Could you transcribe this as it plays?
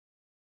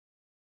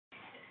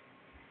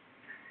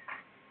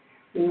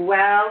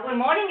Well, good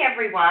morning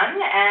everyone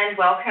and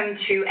welcome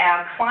to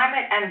our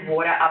Climate and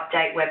Water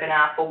Update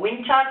webinar for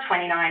winter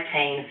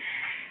 2019.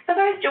 For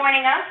those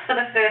joining us for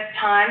the first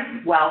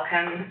time,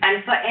 welcome, and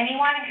for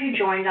anyone who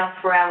joined us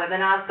for our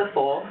webinars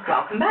before,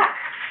 welcome back.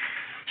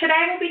 Today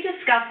we'll be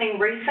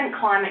discussing recent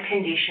climate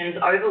conditions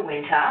over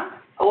winter,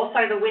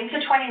 also the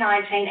winter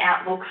 2019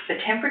 outlook for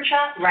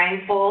temperature,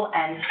 rainfall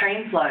and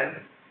stream flow.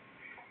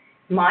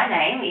 My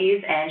name is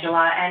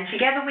Angela and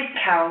together with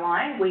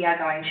Caroline we are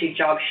going to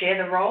job share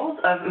the roles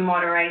of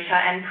moderator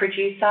and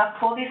producer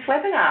for this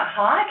webinar.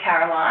 Hi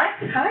Caroline.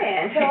 Hi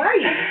Ange, how are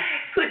you?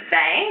 Good,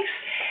 thanks.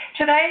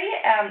 Today,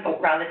 or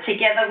rather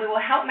together, we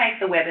will help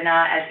make the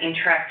webinar as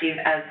interactive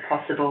as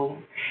possible.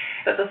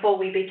 But before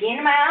we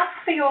begin, may I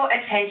ask for your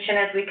attention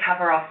as we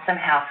cover off some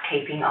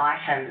housekeeping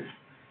items.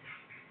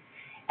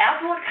 Our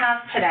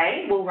broadcast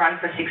today will run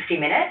for 60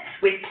 minutes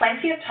with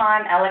plenty of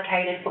time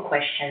allocated for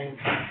questions.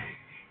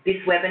 This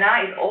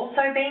webinar is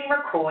also being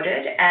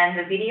recorded and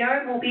the video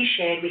will be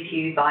shared with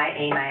you via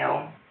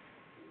email.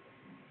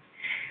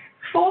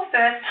 For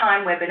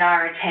first-time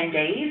webinar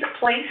attendees,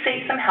 please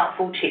see some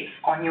helpful tips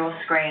on your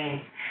screen.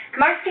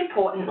 Most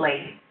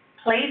importantly,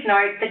 please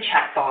note the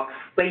chat box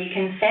where you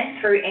can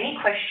send through any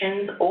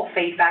questions or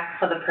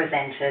feedback for the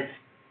presenters.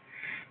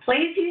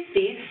 Please use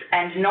this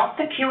and not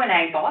the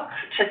Q&A box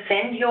to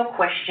send your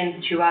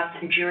questions to us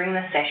during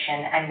the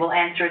session and we'll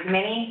answer as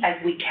many as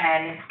we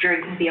can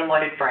during the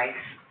allotted breaks.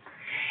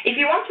 If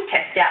you want to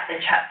test out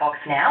the chat box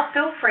now,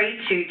 feel free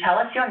to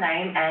tell us your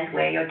name and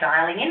where you're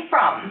dialing in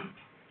from.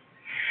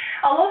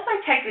 I'll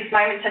also take this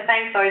moment to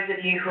thank those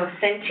of you who have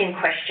sent in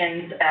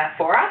questions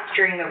for us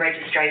during the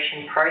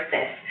registration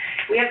process.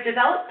 We have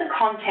developed the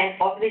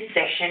content of this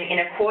session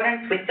in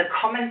accordance with the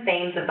common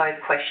themes of those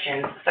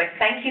questions, so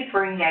thank you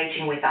for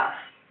engaging with us.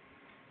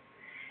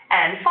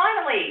 And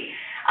finally,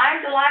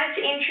 I'm delighted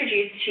to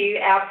introduce to you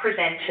our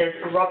presenters,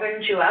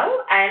 Robin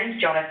Jewell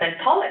and Jonathan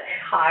Pollock.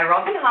 Hi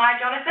Robin,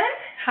 hi Jonathan.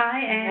 Hi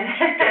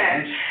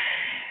Ange.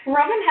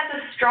 Robin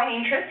has a strong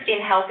interest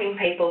in helping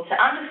people to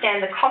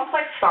understand the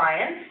complex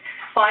science,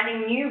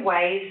 finding new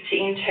ways to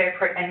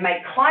interpret and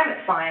make climate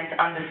science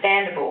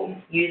understandable,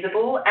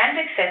 usable and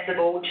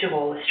accessible to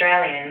all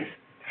Australians.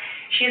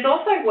 She has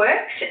also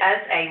worked as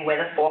a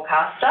weather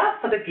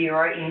forecaster for the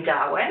Bureau in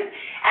Darwin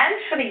and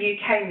for the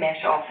UK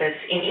Met Office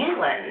in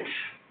England.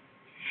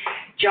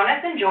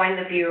 Jonathan joined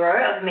the Bureau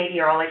of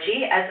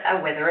Meteorology as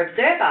a weather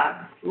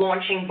observer,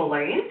 launching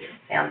balloons,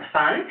 sounds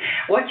fun,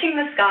 watching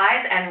the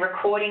skies and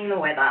recording the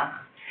weather.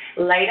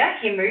 Later,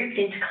 he moved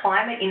into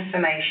climate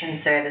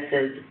information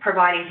services,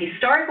 providing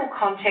historical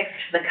context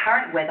for the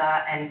current weather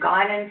and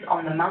guidance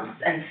on the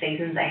months and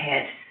seasons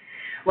ahead.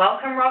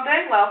 Welcome,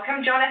 Robin.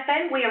 Welcome,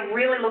 Jonathan. We are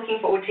really looking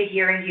forward to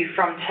hearing you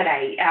from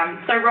today.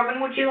 So, Robin,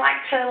 would you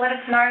like to let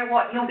us know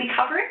what you'll be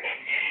covering?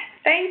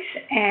 Thanks,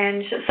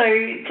 Ange. So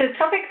the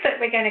topics that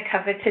we're going to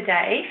cover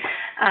today,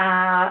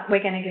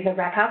 we're going to give a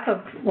wrap-up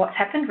of what's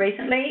happened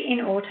recently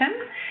in autumn.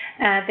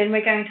 Then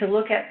we're going to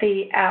look at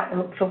the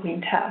outlook for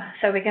winter.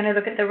 So we're going to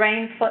look at the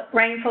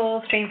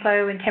rainfall, stream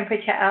flow and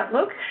temperature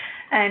outlook,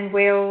 and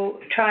we'll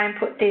try and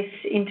put this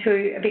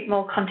into a bit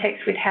more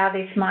context with how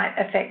this might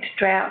affect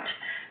drought,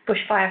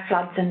 bushfire,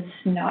 floods and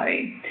snow.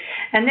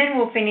 And then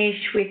we'll finish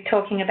with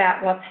talking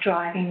about what's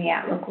driving the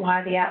outlook,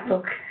 why the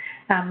outlook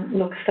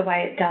looks the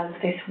way it does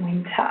this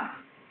winter.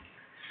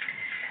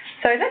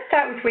 So let's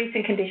start with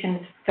recent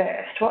conditions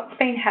first. What's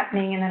been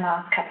happening in the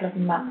last couple of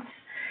months?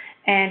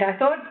 And I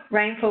thought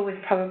rainfall was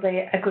probably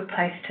a good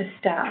place to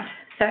start.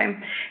 So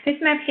this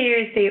map here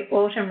is the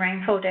autumn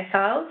rainfall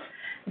deciles.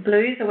 The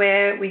blues are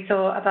where we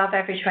saw above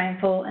average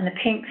rainfall and the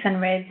pinks and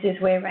reds is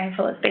where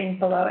rainfall has been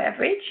below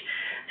average.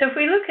 So if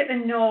we look at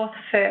the north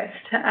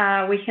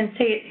first, we can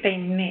see it's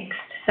been mixed.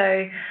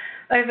 So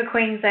over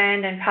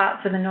Queensland and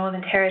parts of the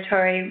Northern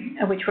Territory,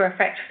 which were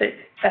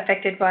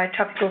affected by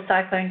Tropical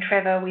Cyclone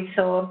Trevor, we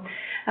saw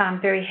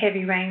very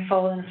heavy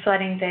rainfall and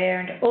flooding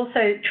there, and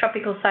also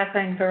Tropical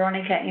Cyclone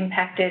Veronica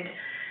impacted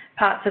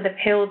parts of the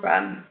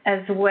Pilbara as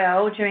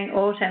well during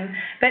autumn.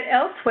 But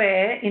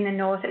elsewhere in the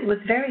north, it was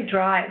very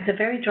dry. It was a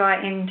very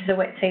dry end to the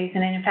wet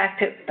season, and in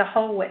fact, the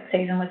whole wet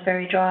season was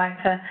very dry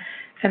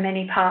for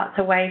many parts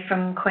away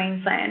from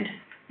Queensland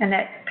and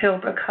that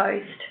Pilbara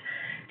coast.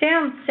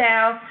 Down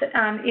south,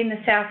 in the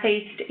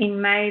southeast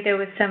in May, there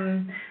were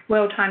some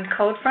well-timed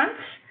cold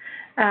fronts,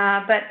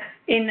 but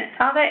in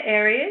other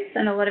areas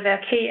and a lot of our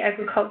key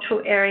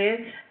agricultural areas,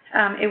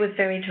 it was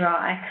very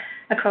dry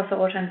across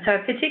autumn. So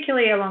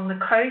particularly along the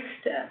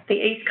coast, the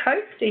east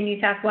coast in New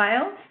South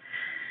Wales,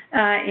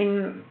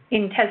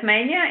 in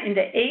Tasmania in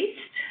the east,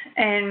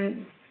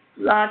 and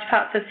large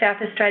parts of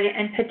South Australia,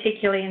 and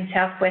particularly in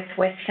southwest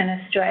Western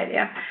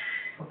Australia.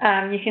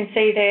 You can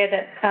see there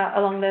that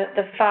along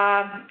the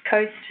far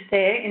coast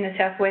there in the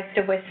southwest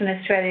of Western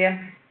Australia,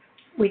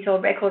 we saw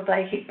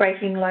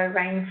record-breaking low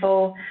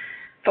rainfall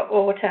for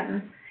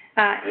autumn.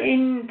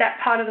 In that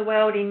part of the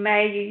world in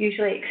May, you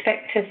usually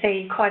expect to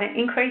see quite an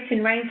increase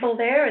in rainfall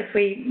there as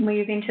we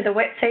move into the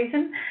wet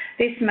season.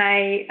 This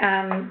May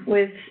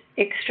was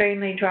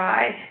extremely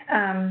dry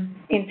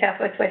in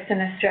southwest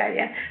Western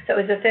Australia. So it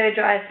was the third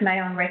driest May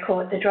on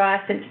record, the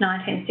driest since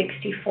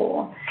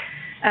 1964.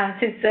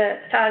 Since the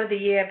start of the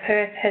year,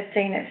 Perth has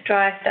seen its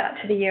driest start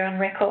to the year on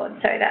record.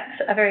 So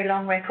that's a very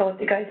long record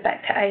that goes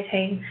back to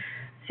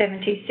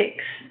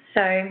 1876.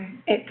 So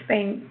it's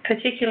been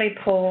particularly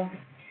poor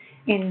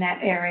in that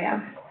area.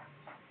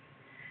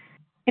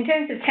 In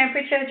terms of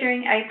temperature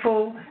during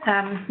April,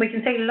 we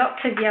can see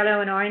lots of yellow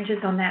and oranges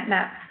on that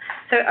map.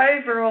 So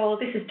overall,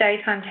 this is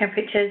daytime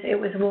temperatures. It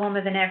was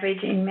warmer than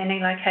average in many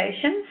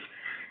locations.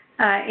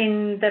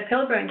 In the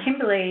Pilbara and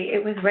Kimberley,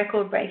 it was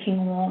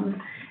record-breaking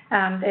warm.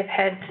 They've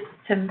had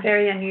some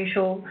very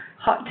unusual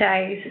hot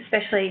days,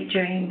 especially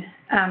during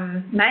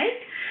May.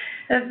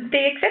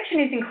 The exception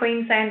is in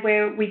Queensland,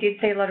 where we did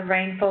see a lot of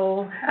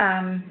rainfall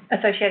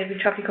associated with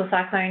Tropical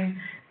Cyclone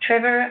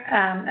Trevor,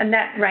 and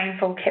that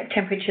rainfall kept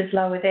temperatures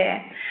lower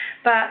there.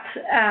 But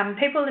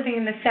people living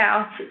in the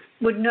south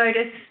would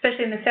notice,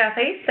 especially in the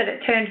southeast, that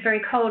it turned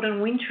very cold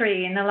and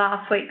wintry in the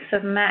last weeks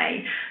of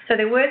May. So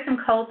there were some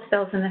cold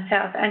spells in the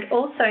south, and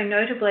also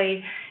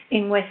notably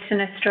in Western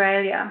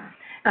Australia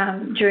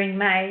during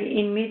May.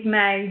 In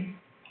mid-May,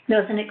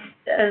 there was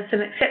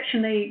some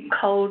exceptionally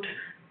cold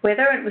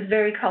weather. It was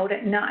very cold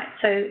at night.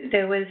 So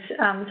there was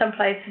some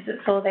places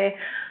that saw their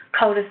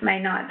coldest May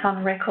nights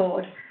on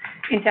record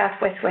in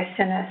southwest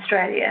Western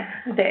Australia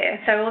there.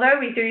 So although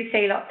we do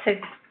see lots of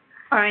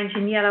orange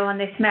and yellow on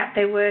this map,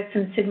 there were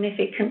some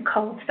significant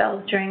cold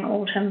spells during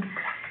autumn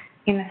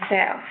in the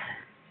south.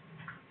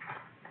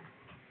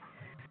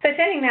 So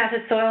turning now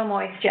to soil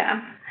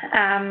moisture.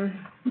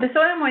 The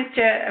soil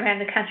moisture around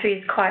the country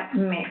is quite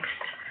mixed.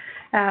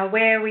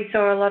 Where we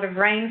saw a lot of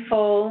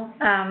rainfall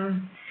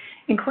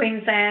in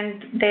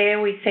Queensland,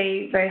 there we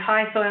see very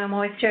high soil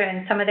moisture,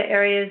 and some of the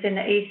areas in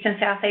the east and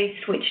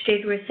southeast which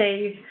did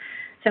receive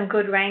some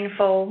good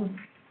rainfall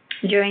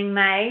during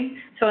May.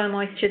 Soil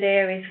moisture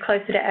there is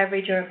closer to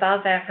average or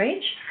above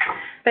average.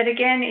 But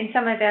again, in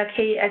some of our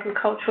key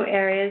agricultural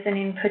areas, and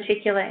in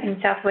particular in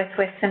southwest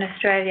Western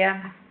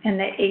Australia and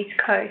the east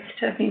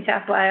coast of New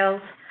South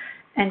Wales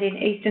and in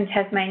eastern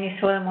Tasmania,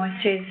 soil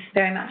moisture is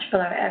very much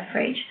below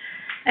average.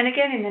 And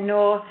again, in the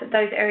north,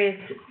 those areas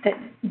that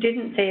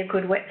didn't see a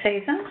good wet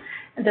season,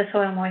 the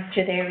soil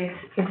moisture there is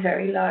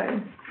very low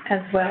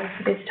as well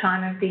for this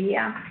time of the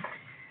year.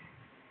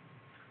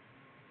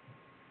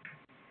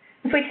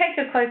 If we take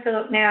a closer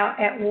look now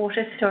at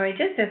water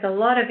storages, there's a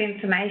lot of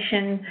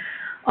information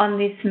on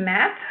this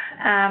map.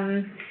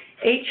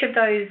 Each of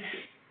those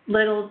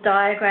little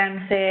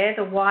diagrams there,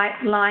 the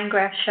white line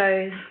graph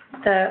shows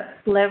the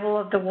level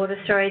of the water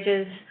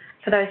storages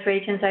for those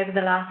regions over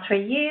the last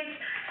 3 years.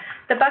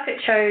 The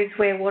bucket shows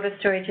where water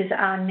storages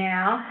are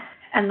now,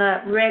 and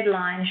the red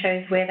line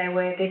shows where they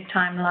were this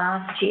time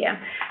last year.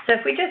 So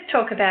if we just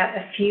talk about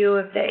a few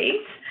of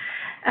these,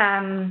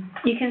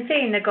 you can see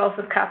in the Gulf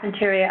of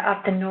Carpentaria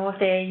up the north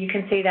there, you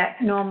can see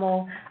that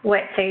normal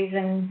wet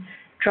season,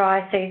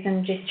 dry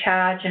season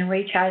discharge and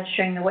recharge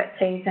during the wet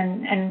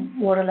season, and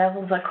water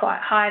levels are quite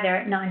high. They're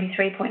at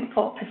 93.4%,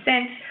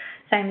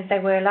 same as they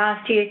were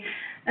last year.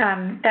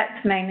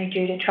 That's mainly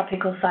due to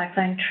Tropical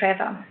Cyclone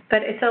Trevor.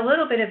 But it's a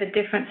little bit of a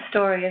different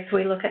story as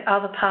we look at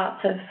other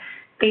parts of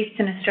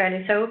eastern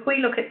Australia. So if we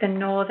look at the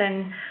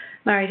northern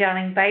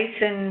Murray-Darling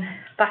Basin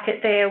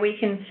bucket there, we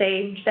can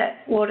see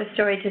that water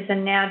storages are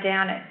now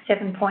down at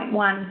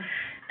 7.1%.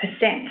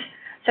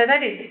 So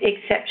that is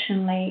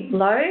exceptionally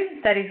low.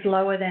 That is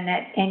lower than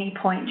at any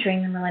point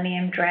during the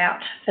millennium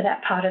drought for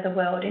that part of the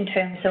world in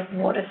terms of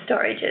water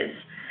storages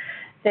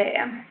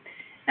there.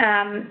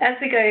 As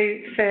we go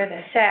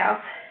further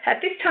south,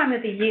 at this time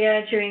of the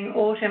year during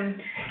autumn,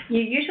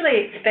 you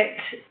usually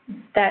expect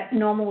that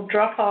normal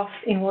drop-off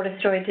in water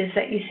storages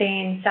that you see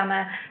in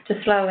summer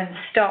to slow and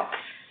stop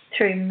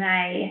through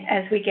May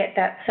as we get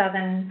that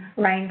southern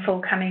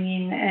rainfall coming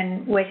in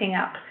and wetting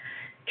up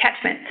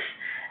catchments.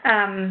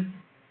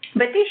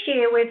 But this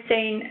year we've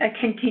seen a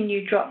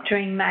continued drop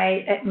during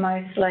May at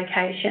most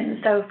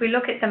locations. So if we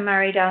look at the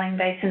Murray-Darling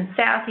Basin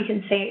south, you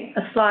can see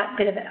a slight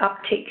bit of an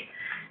uptick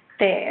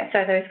there.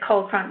 So those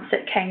cold fronts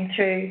that came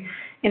through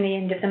in the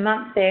end of the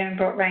month there and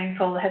brought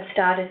rainfall have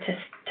started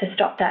to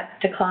stop that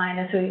decline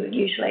as we would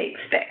usually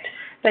expect.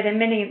 But in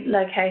many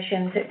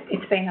locations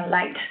it's been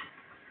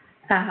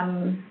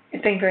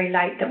very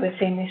late that we've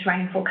seen this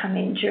rainfall come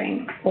in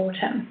during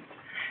autumn.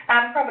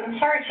 Robert, I'm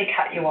sorry to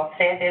cut you off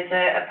there. There's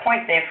a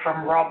point there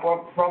from Rob.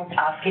 Rob's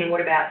asking,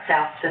 what about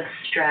South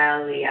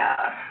Australia?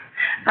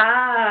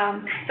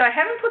 So I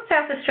haven't put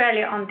South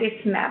Australia on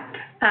this map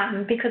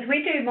because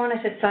we do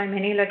monitor so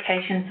many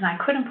locations and I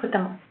couldn't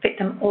fit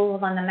them all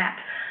on the map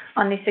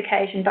on this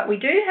occasion. But we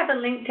do have a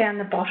link down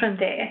the bottom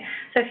there.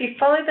 So if you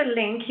follow the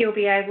link, you'll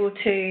be able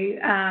to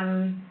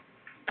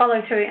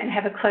follow through and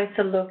have a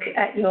closer look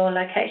at your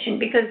location,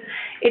 because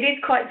it is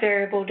quite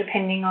variable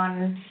depending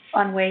on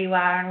where you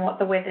are and what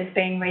the weather's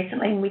been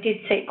recently, and we did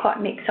see it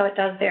quite mixed, so it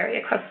does vary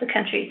across the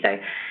country. So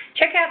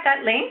check out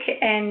that link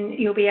and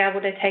you'll be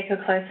able to take a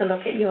closer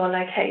look at your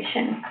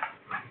location.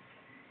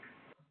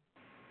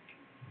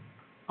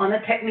 On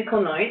a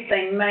technical note,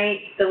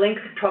 the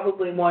links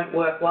probably won't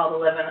work while the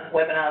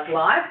webinar's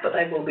live, but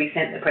they will be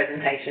sent the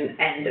presentation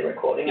and the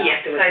recording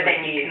afterwards. So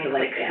then you can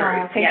click through.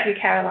 Oh, thank you,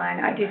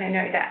 Caroline. I didn't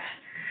know that.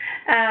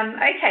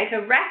 Okay,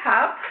 to wrap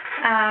up,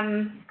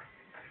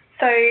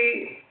 so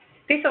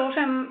this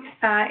autumn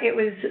it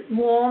was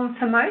warm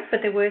for most,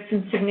 but there were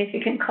some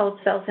significant cold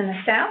spells in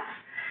the south.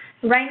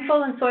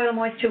 Rainfall and soil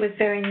moisture was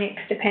very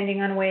mixed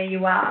depending on where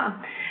you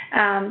are,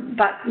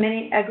 but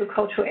many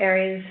agricultural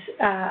areas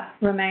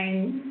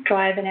remain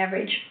drier than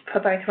average for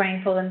both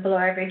rainfall and below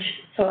average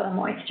soil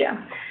moisture.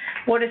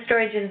 Water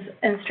storage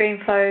and stream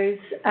flows,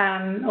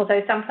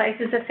 although some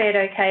places are fared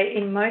okay,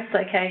 in most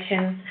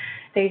locations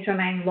these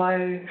remain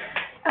low,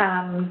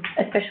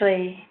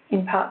 especially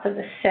in parts of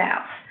the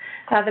south.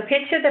 The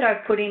picture that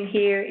I've put in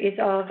here is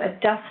of a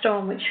dust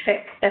storm which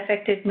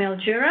affected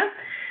Mildura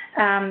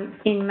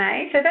in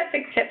May, so that's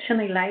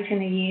exceptionally late in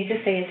the year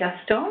to see a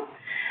dust storm.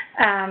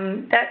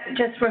 That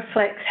just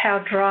reflects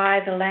how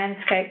dry the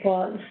landscape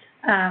was,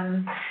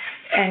 and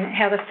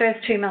how the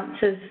first 2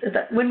 months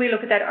when we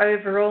look at that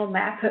overall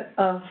map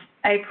of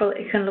April,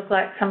 it can look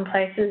like some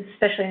places,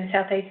 especially in the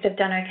southeast, have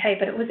done okay,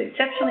 but it was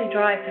exceptionally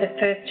dry for the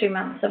first 2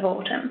 months of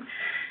autumn,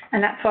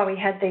 and that's why we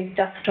had these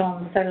dust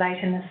storms so late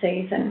in the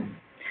season.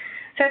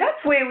 So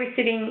that's where we're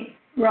sitting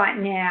right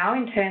now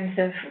in terms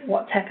of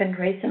what's happened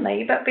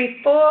recently. But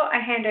before I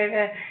hand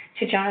over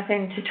to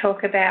Jonathan to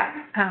talk about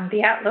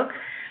the outlook,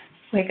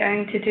 we're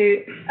going to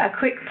do a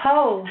quick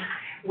poll.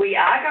 We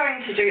are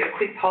going to do a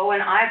quick poll,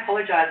 and I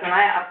apologise, when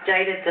I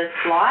updated the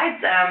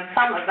slides,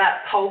 some of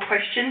that poll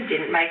question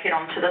didn't make it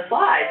onto the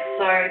slides,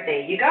 so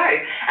there you go.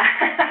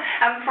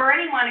 For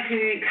anyone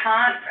who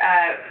can't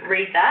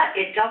read that,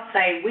 it does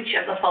say which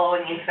of the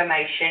following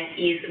information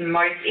is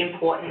most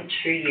important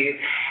to you,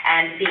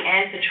 and the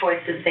answer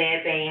choices there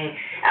being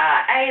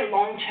A,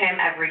 long-term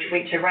average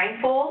winter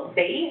rainfall,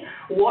 B,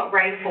 what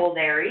rainfall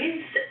there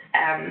is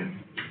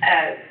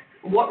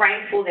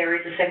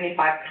a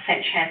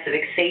 75% chance of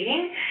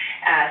exceeding,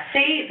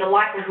 C, the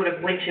likelihood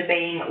of winter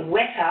being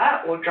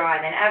wetter or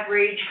drier than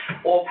average,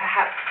 or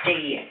perhaps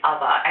D,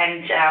 other.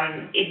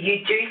 And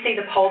you do see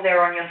the poll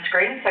there on your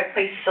screen, so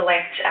please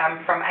select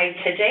from A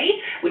to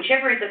D,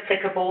 whichever is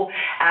applicable.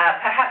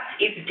 Perhaps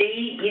if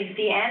D is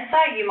the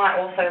answer, you might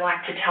also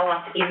like to tell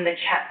us in the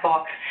chat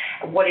box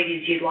what it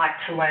is you'd like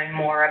to learn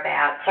more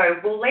about. So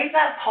we'll leave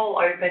that poll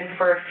open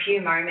for a few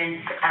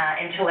moments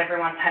until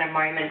everyone's had a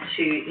moment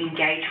to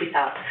engage with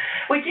us.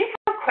 We did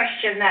have a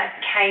question that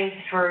came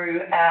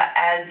through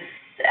as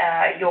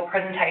your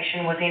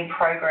presentation was in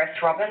progress,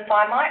 Robin, so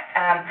I might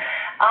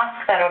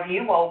ask that of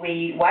you while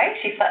we wait,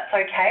 if that's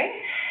okay.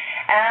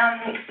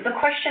 The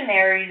question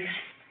there is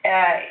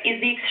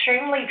the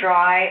extremely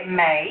dry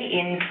May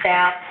in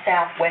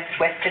southwest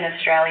Western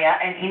Australia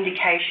an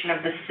indication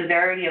of the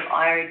severity of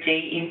IOD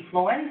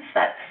influence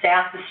that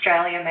South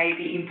Australia may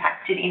be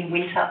impacted in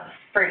winter,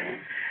 spring?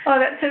 Oh,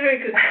 that's a very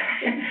good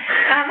question.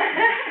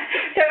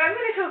 So I'm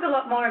going to talk a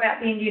lot more about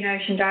the Indian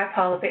Ocean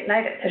Dipole a bit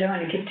later, so I don't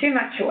want to give too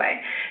much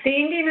away. The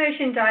Indian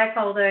Ocean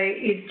Dipole, though,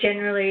 is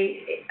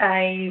generally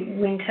a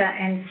winter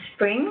and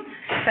spring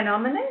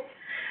phenomenon.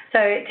 So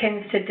it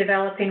tends to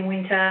develop in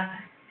winter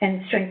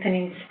and strengthen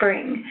in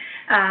spring.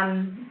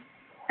 An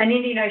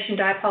Indian Ocean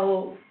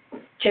Dipole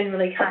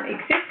generally can't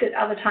exist at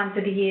other times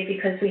of the year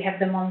because we have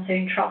the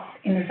monsoon trough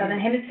in the southern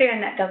hemisphere,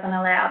 and that doesn't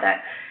allow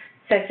that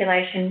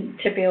circulation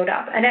to build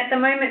up. And at the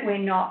moment, we're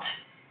not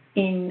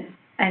in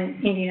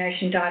an Indian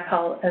Ocean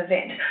Dipole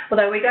event,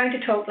 although we're going to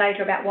talk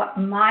later about what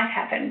might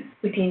happen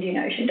with the Indian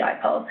Ocean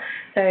Dipole.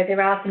 So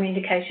there are some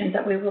indications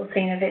that we will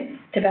see an event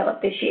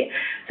develop this year.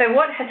 So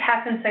what has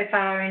happened so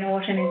far in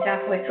autumn in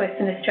southwest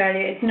Western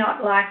Australia is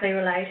not likely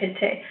related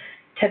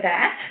to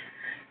that.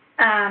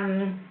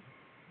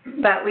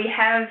 But we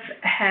have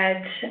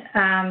had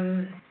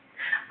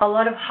a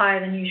lot of higher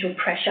than usual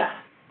pressure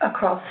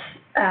across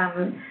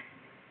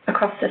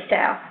the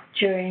south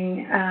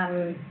during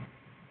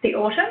the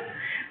autumn,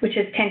 which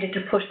has tended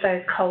to push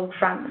those cold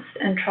fronts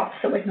and troughs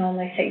that we'd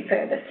normally see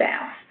further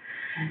south.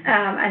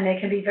 And there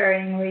can be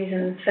varying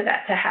reasons for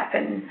that to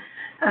happen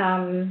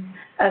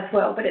as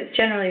well, but it's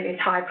generally this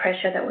high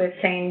pressure that we've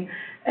seen.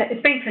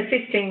 It's been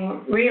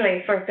persisting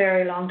really for a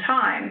very long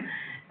time.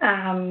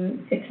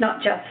 It's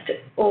not just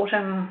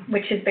autumn,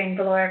 which has been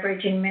below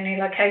average in many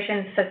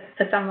locations.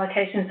 For some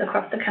locations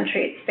across the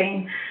country, it's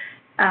been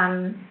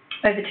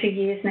over 2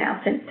 years now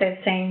since they've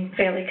seen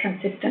fairly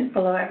consistent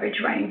below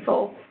average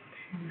rainfall,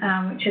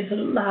 which is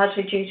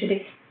largely due to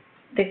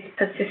this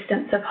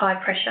persistence of high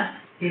pressure.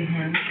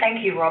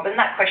 Thank you, Robin.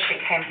 That question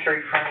came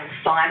through from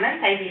Simon.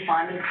 Thank you,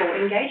 Simon, for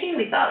engaging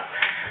with us.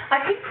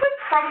 I think we're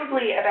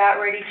probably about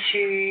ready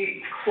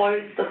to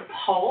close the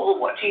poll.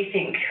 What do you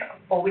think?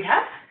 Or we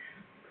have?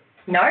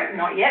 No,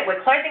 not yet.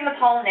 We're closing the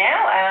poll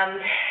now.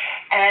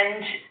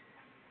 And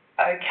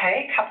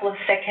okay, a couple of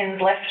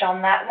seconds left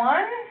on that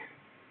one.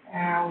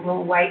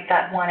 We'll wait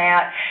that one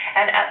out.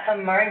 And at the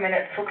moment,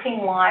 it's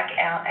looking like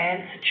our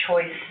answer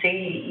choice C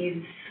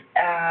is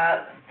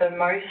the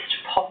most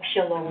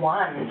popular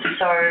one.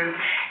 So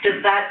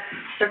does that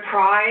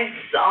surprise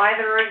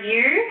either of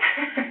you?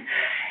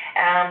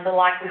 The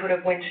likelihood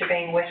of winter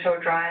being wetter or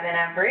drier than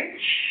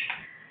average?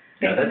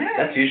 No,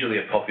 that's usually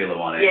a popular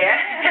one. Yeah,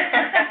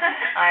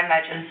 I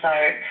imagine so.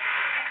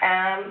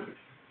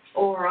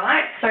 All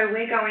right, so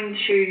we're going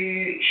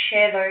to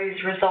share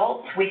those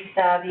results with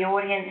the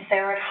audience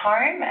there at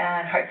home,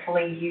 and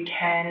hopefully you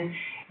can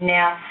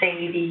now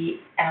see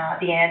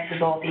the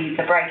answers or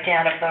the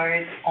breakdown of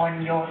those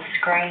on your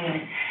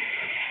screen.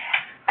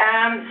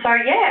 So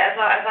yeah,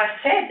 as I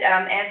said,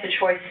 answer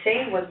choice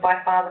C was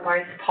by far the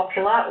most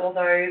popular,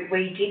 although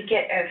we did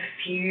get a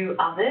few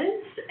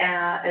others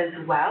as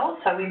well.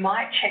 So we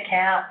might check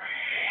out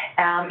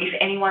if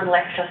anyone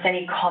left us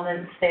any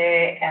comments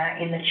there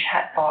in the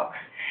chat box.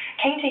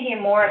 Keen to hear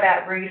more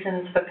about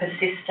reasons for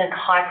persistent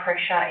high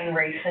pressure in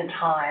recent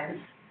times.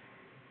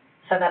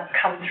 So that's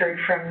come through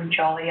from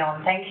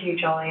Jolyon. Thank you,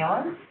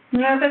 Jolyon.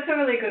 No, that's a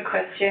really good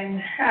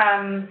question.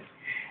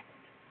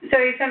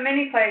 So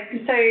many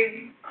places,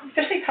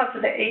 especially parts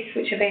of the east,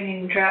 which have been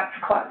in drought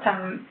for quite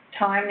some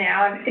time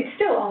now, and it's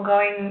still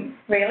ongoing,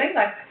 really.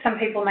 Like, some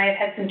people may have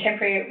had some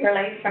temporary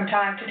relief from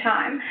time to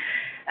time.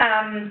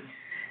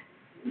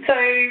 So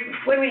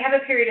when we have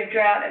a period of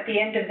drought, at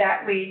the end of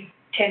that, we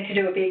tend to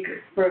do a big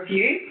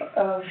review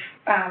of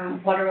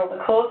what are all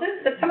the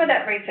causes, but some of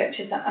that research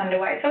is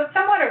underway. So it's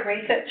somewhat a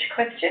research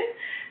question,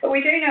 but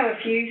we do know a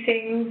few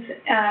things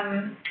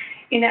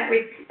in that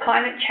with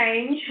climate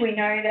change. We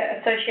know that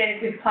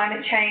associated with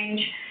climate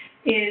change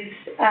is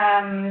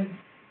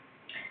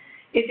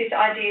this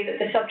idea that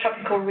the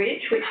subtropical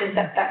ridge, which is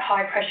that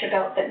high pressure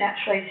belt that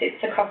naturally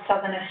sits across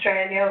southern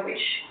Australia,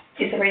 which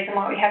is the reason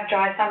why we have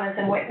dry summers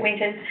and wet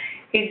winters,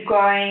 is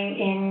growing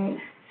in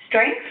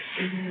strength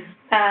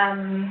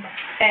and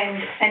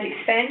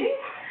expanding.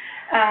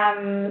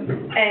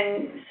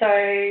 And so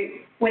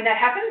when that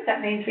happens,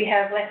 that means we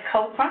have less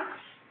cold fronts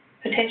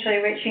potentially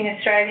reaching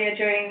Australia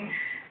during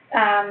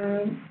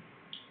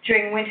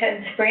winter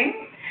and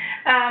spring.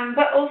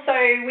 But also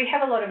we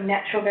have a lot of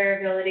natural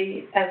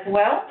variability as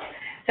well.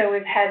 So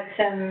we've had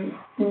some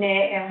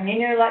El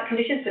Nino-like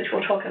conditions, which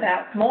we'll talk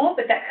about more,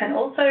 but that can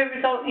also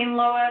result in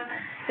lower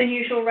than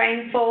usual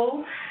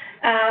rainfall.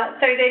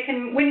 So there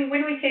can, when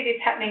we see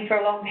this happening for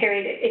a long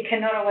period, it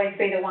cannot always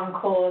be the one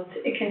cause.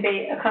 It can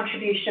be a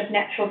contribution of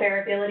natural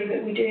variability,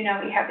 but we do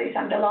know we have this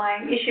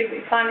underlying issue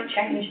with climate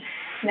change,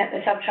 and that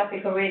the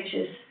subtropical ridge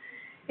is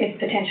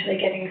potentially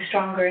getting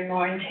stronger and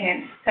more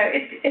intense. So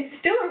it's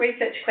still a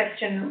research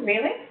question,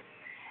 really,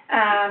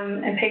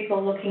 and people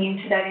are looking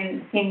into that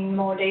in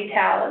more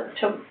detail as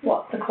to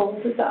what the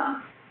causes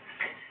are.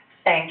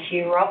 Thank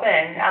you,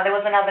 Robin. There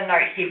was another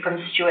note here from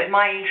Stuart.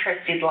 My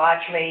interest is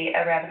largely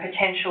around the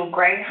potential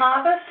grain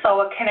harvest, so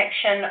a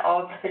connection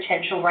of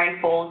potential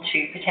rainfall to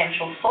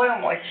potential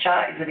soil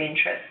moisture is of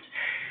interest.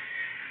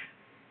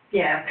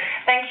 Yeah,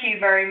 thank you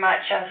very much,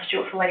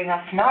 Stuart, for letting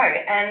us know.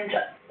 And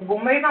we'll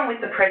move on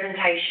with the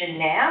presentation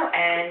now.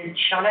 And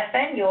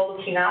Jonathan, you're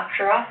looking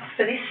after us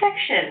for this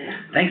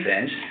section. Thanks,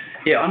 Ange.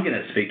 Yeah, I'm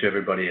going to speak to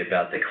everybody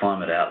about the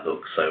climate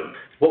outlook, so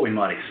what we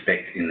might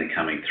expect in the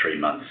coming 3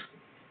 months.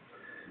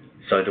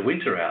 So the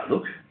winter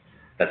outlook,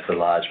 that's the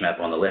large map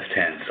on the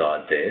left-hand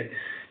side there,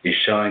 is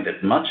showing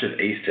that much of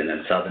eastern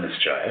and southern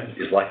Australia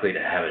is likely to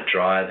have a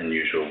drier than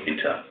usual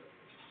winter.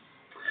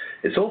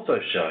 It's also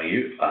showing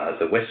you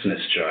that Western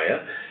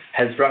Australia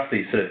has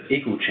roughly sort of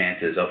equal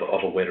chances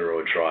of a wetter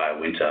or drier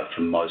winter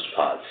for most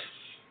parts.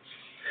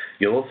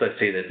 You'll also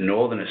see that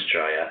Northern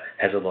Australia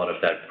has a lot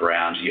of that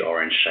browny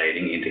orange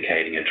shading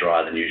indicating a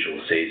drier than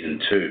usual season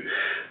too.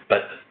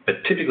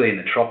 But typically in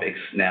the tropics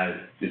now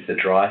is the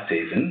dry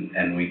season,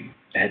 and we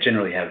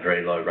generally have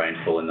very low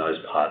rainfall in those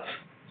parts,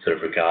 sort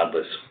of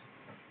regardless.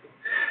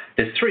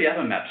 There's 3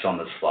 other maps on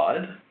the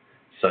slide.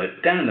 So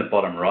down in the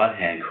bottom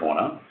right-hand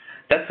corner,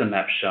 that's a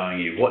map showing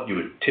you what you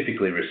would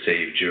typically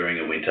receive during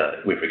a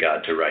winter with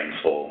regard to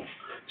rainfall.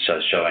 So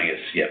showing us,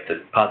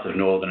 that parts of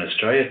Northern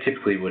Australia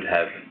typically would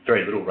have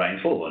very little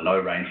rainfall or no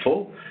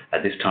rainfall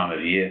at this time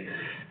of year,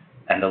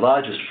 and the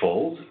largest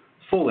falls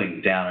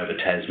falling down over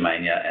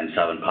Tasmania and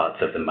southern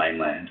parts of the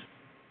mainland.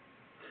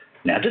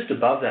 Now, just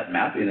above that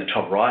map, in the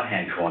top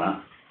right-hand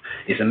corner,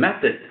 is a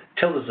map that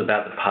tells us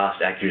about the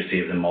past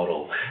accuracy of the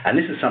model, and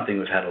this is something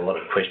we've had a lot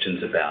of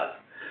questions about.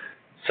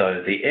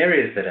 So the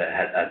areas that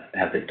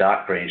have the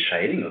dark green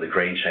shading or the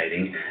green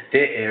shading,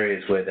 they're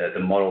areas where the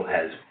model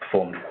has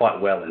performed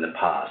quite well in the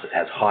past. It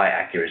has high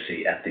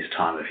accuracy at this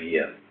time of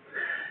year.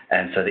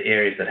 And so the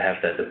areas that have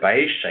the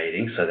beige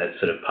shading, so that's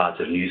sort of parts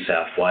of New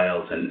South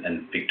Wales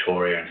and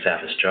Victoria and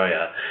South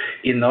Australia,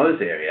 in those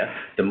areas,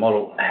 the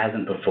model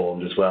hasn't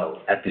performed as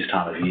well at this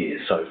time of year,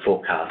 so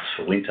forecasts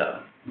for winter.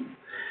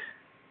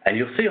 And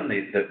you'll see on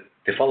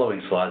the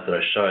following slides that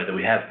I show that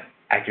we have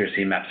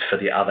accuracy maps for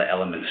the other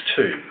elements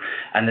too,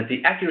 and that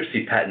the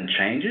accuracy pattern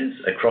changes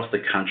across the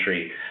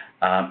country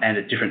and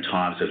at different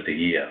times of the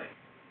year.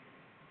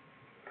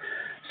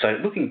 So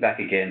looking back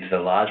again to the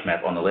large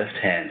map on the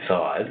left-hand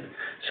side,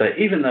 so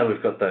even though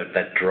we've got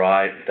that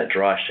dry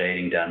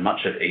shading down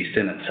much of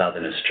eastern and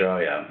southern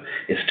Australia,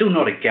 it's still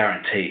not a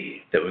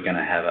guarantee that we're going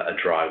to have a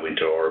dry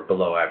winter or a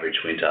below average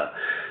winter.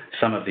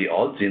 Some of the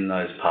odds in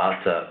those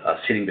parts are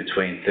sitting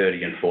between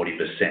 30 and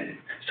 40%.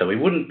 So we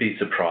wouldn't be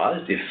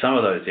surprised if some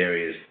of those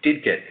areas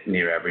did get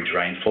near average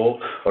rainfall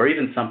or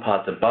even some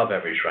parts above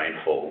average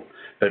rainfall.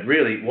 But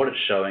really what it's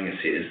showing us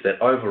is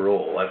that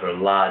overall, over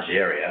a large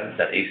area,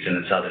 that eastern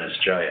and southern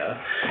Australia,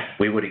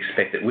 we would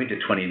expect that winter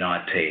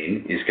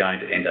 2019 is going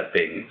to end up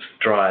being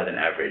drier than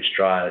average,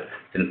 drier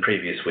than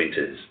previous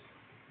winters.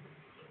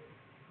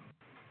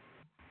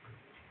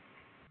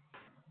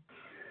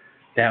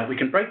 Now, we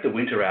can break the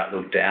winter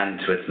outlook down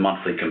into its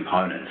monthly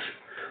components.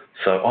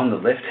 So on the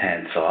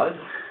left-hand side,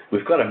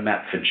 we've got a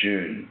map for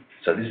June.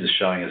 So this is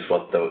showing us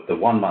what the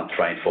 1 month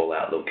rainfall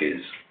outlook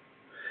is.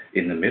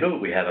 In the middle,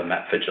 we have a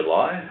map for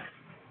July.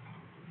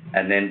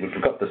 And then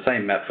we've got the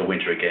same map for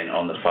winter again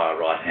on the far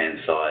right-hand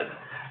side.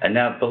 And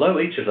now below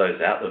each of those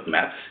outlook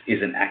maps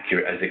is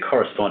a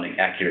corresponding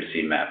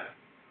accuracy map.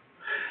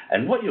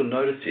 And what you'll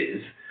notice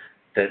is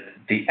that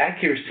the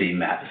accuracy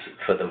maps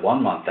for the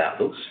 1 month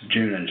outlooks,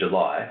 June and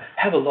July,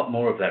 have a lot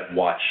more of that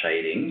white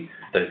shading,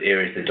 those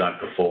areas that don't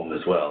perform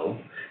as well,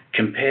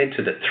 compared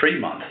to the 3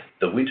 month,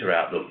 the winter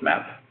outlook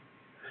map,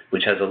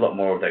 which has a lot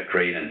more of that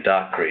green and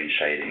dark green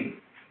shading.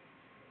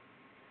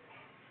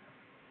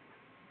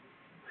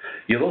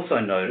 You'll also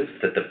notice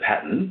that the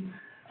pattern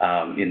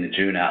in the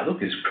June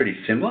outlook is pretty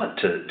similar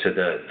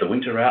to the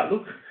winter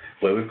outlook,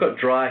 where we've got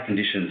drier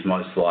conditions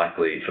most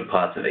likely for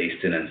parts of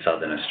eastern and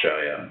southern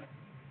Australia.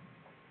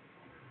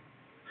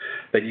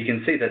 But you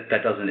can see that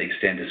that doesn't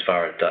extend as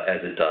far as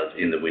it does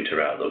in the winter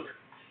outlook.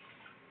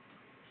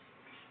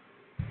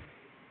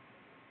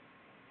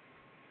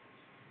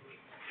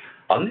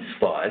 On this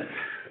slide,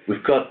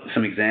 we've got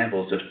some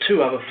examples of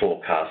 2 other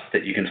forecasts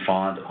that you can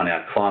find on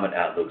our Climate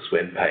Outlooks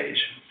webpage.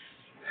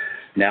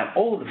 Now,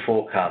 all of the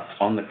forecasts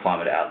on the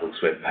Climate Outlooks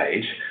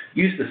webpage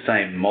use the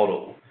same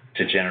model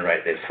to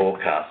generate their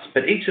forecasts,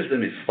 but each of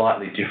them is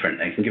slightly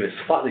different and can give us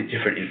slightly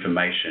different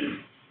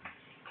information.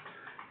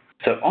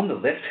 So on the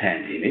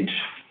left-hand image,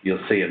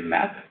 you'll see a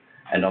map,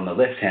 and on the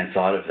left-hand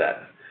side of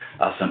that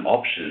are some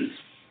options.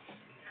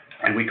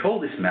 And we call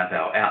this map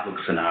our outlook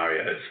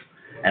scenarios.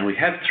 And we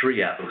have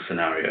 3 outlook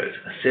scenarios,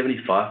 a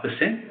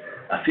 75%,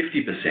 a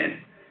 50%,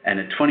 and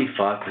a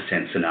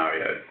 25%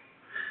 scenario.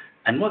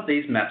 And what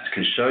these maps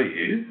can show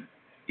you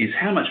is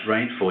how much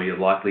rainfall you're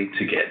likely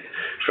to get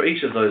for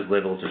each of those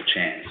levels of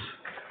chance.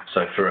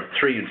 So for a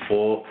 3 and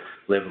 4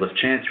 level of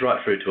chance,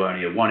 right through to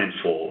only a 1 in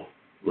 4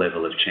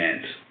 level of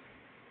chance.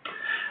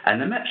 And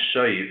the maps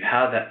show you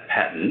how that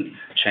pattern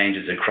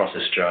changes across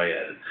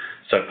Australia.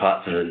 So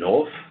parts of the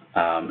north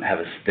have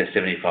their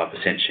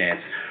 75% chance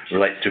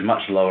relates to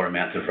much lower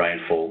amounts of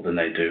rainfall than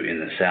they do in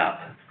the south.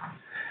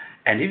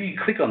 And if you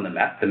click on the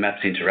map, the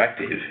map's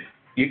interactive,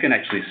 you can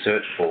actually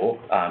search for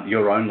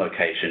your own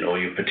location or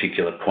your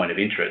particular point of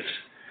interest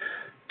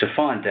to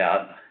find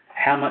out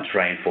how much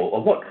rainfall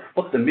or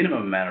what the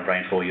minimum amount of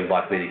rainfall you're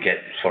likely to get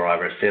for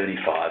either a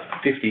 75,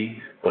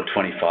 50 or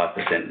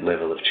 25%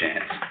 level of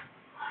chance.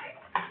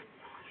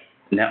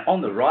 Now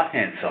on the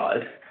right-hand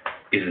side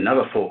is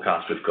another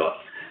forecast we've got,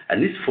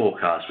 and this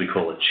forecast we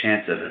call a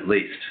chance of at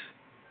least.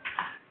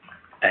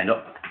 And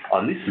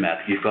on this map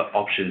you've got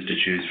options to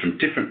choose from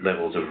different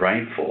levels of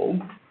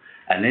rainfall,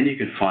 and then you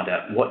can find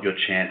out what your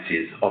chance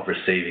is of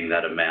receiving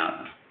that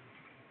amount.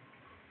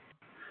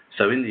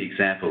 So in the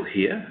example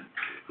here,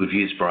 we've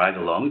used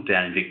Braggalong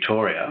down in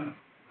Victoria,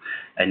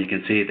 and you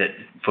can see that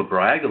for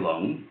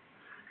Braggalong,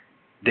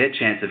 their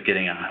chance of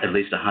getting at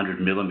least 100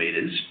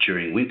 millimetres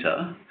during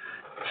winter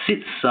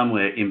sits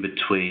somewhere in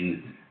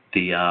between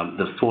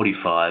the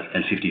 45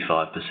 and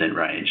 55%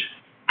 range.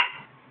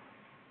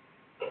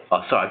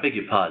 Oh, sorry, I beg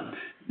your pardon.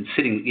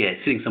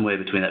 Sitting somewhere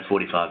between that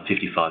 45 and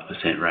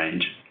 55%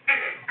 range.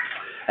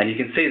 And you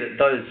can see that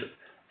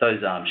those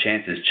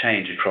chances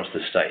change across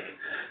the state.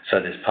 So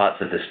there's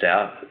parts of the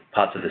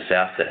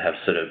south that have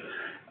sort of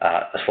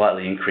a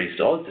slightly increased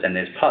odds, and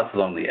there's parts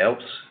along the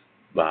Alps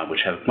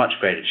which have much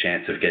greater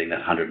chance of getting that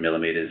 100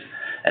 millimetres,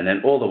 and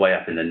then all the way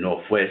up in the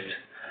northwest,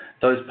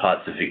 those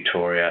parts of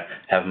Victoria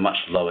have much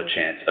lower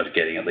chance of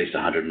getting at least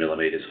 100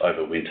 millimetres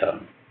over winter.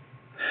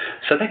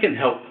 So that can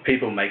help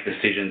people make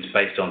decisions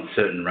based on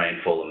certain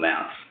rainfall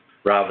amounts,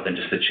 rather than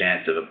just the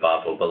chance of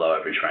above or below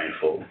average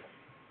rainfall.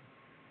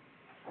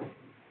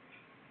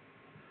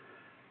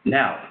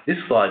 Now, this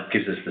slide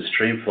gives us the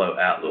streamflow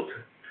outlook.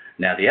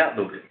 Now, the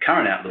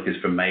current outlook is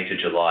from May to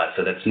July,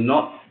 so that's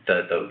not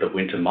the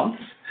winter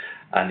months.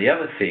 And the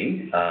other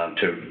thing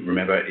to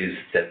remember is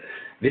that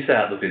this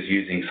outlook is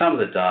using some of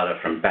the data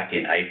from back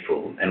in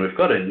April, and we've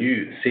got a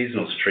new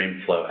seasonal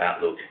streamflow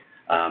outlook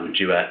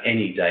due out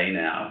any day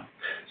now.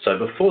 So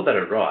before that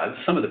arrives,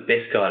 some of the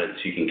best guidance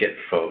you can get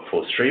for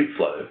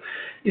streamflow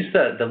is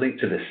the link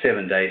to the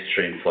 7-day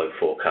streamflow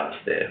forecast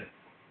there.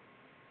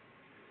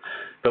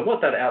 But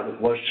what that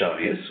outlook was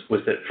showing us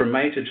was that from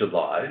May to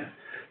July,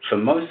 for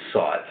most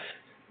sites,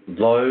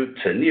 low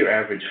to near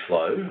average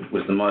flow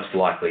was the most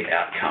likely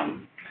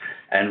outcome.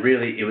 And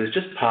really, it was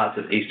just parts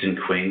of eastern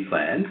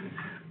Queensland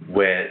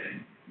where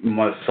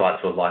most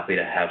sites were likely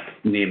to have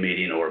near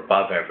median or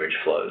above average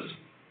flows.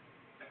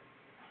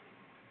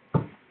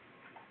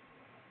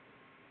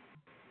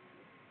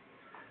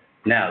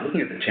 Now,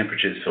 looking at the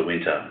temperatures for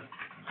winter.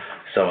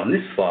 So on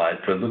this slide,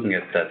 we're looking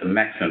at the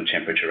maximum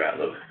temperature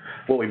outlook,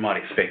 what we might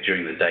expect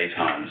during the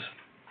daytimes.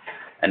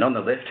 And on the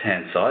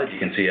left-hand side, you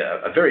can see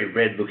a very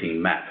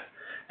red-looking map.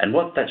 And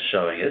what that's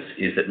showing us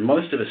is that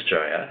most of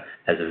Australia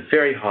has a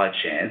very high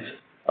chance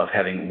of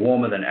having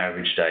warmer than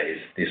average days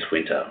this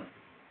winter.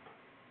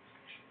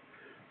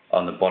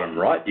 On the bottom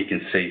right, you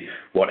can see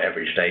what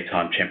average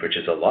daytime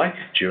temperatures are like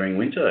during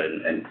winter,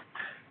 and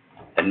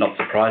not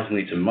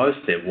surprisingly to most,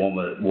 they're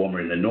warmer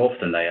in the north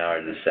than they are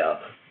in the south.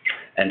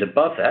 And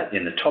above that,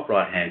 in the top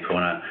right-hand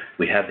corner,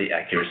 we have the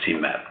accuracy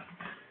map,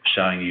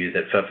 showing you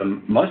that for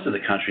most of the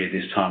country at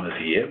this time of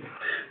year,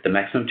 the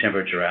maximum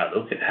temperature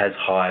outlook has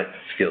high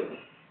skill,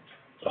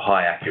 or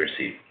high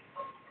accuracy.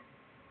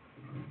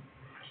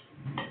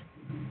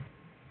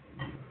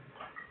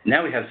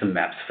 Now we have some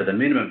maps for the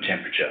minimum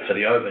temperature, for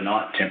the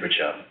overnight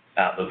temperature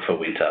outlook for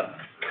winter.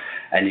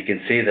 And you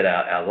can see that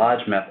our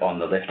large map on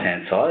the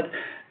left-hand side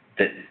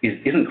that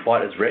isn't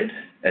quite as red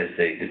as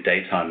the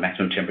daytime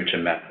maximum temperature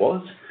map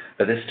was,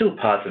 but there's still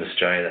parts of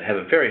Australia that have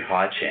a very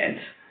high chance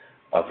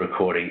of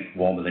recording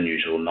warmer than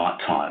usual night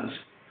times.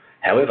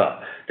 However,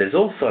 there's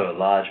also a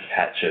large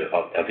patch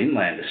of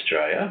inland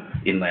Australia,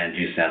 inland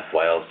New South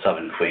Wales,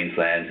 southern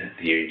Queensland,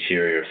 the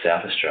interior of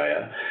South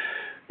Australia,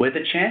 where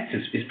the chance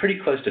is pretty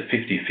close to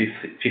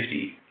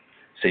 50-50.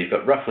 So you've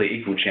got roughly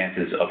equal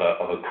chances of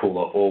a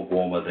cooler or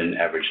warmer than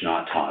average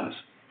night times.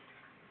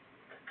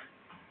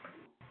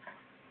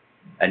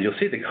 And you'll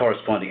see the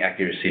corresponding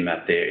accuracy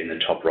map there in the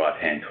top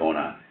right-hand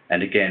corner.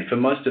 And again, for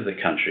most of the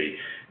country,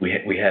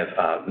 we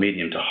have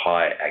medium to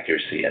high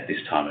accuracy at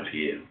this time of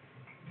year.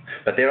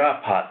 But there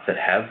are parts that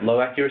have low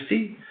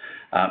accuracy,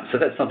 so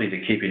that's something to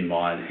keep in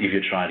mind if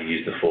you're trying to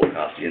use the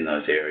forecast in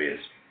those areas.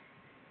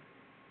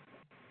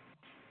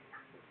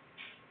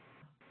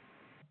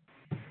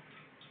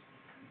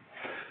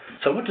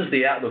 So what does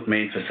the outlook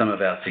mean for some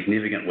of our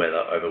significant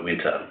weather over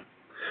winter?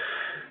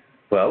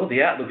 Well,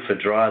 the outlook for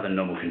drier than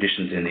normal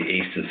conditions in the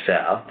east and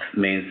south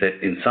means that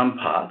in some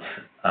parts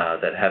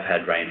that have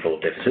had rainfall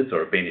deficits or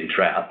have been in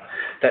drought,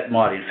 that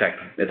might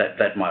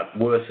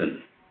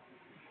worsen.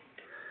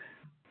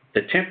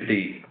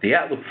 The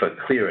outlook for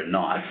clearer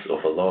nights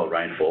or for lower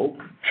rainfall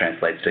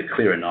translates to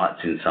clearer nights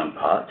in some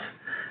parts,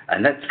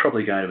 and that's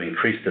probably going to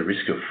increase the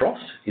risk of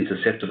frost in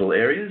susceptible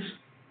areas.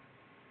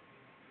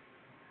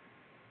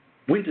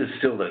 Winter's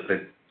still the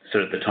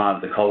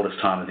coldest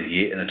time of the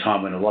year, and a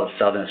time when a lot of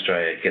southern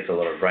Australia gets a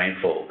lot of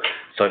rainfall.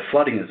 So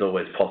flooding is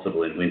always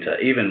possible in winter,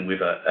 even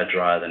with a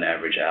drier than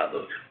average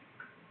outlook.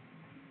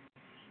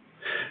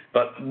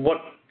 But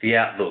what the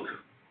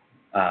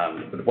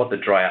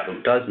dry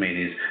outlook does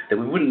mean is that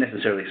we wouldn't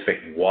necessarily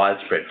expect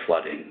widespread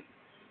flooding.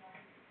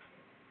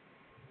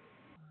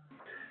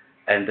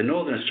 And the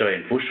Northern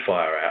Australian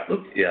bushfire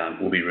outlook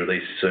will be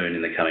released soon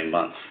in the coming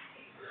months.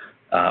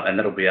 And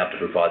that'll be able to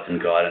provide some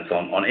guidance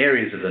on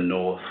areas of the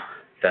north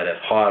that have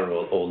higher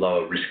or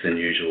lower risk than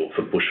usual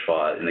for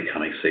bushfire in the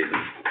coming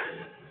season.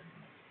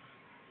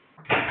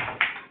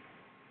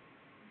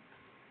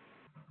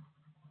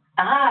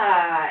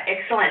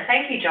 Excellent.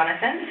 Thank you,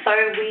 Jonathan. So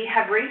we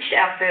have reached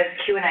our first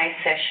Q&A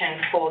session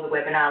for the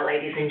webinar,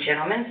 ladies and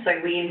gentlemen. So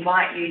we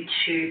invite you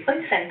to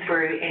please send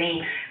through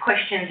any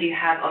questions you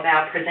have of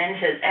our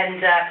presenters.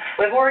 And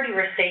we've already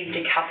received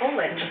a couple,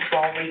 and just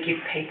while we give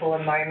people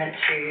a moment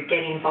to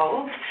get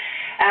involved,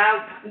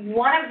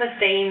 one of the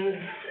themes,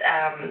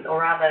 or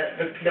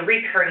rather the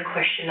recurring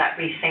question that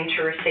we seem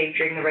to receive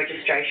during the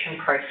registration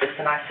process,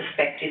 and I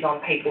suspect is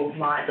on people's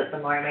minds at the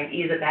moment,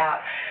 is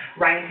about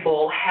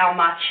rainfall, how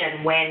much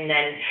and when,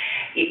 and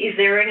is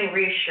there any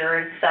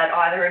reassurance that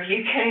either of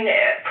you can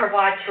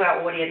provide to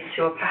our audience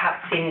who are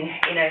perhaps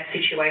in a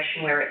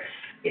situation where it's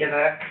a bit of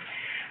a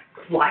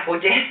life or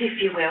death,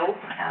 if you will?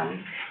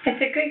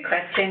 It's a good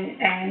question,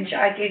 and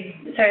I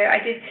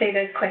did see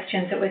those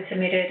questions that were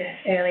submitted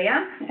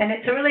earlier, and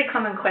it's a really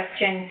common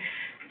question.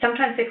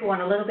 Sometimes people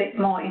want a little bit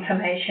more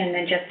information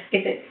than just,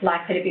 is it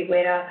likely to be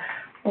wetter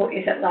or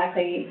is it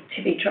likely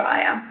to be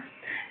drier?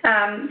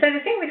 So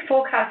the thing with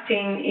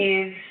forecasting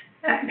is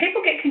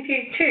people get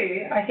confused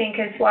too, I think,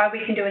 as why we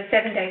can do a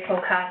 7-day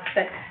forecast,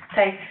 but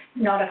say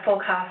not a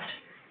forecast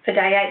for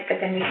day 8, but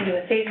then we can do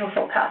a seasonal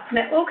forecast. And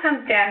it all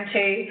comes down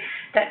to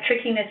that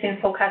trickiness in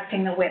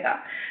forecasting the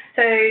weather.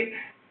 So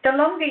the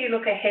longer you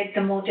look ahead,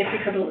 the more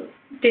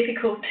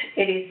difficult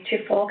it is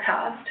to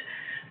forecast.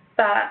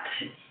 But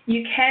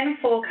you can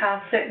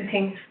forecast certain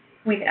things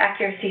with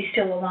accuracy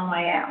still a long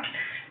way out.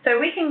 So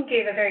we can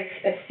give a very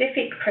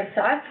specific,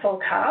 precise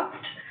forecast.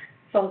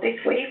 For this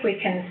week, we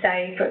can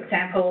say, for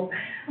example,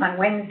 on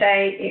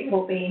Wednesday, it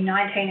will be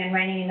 19 and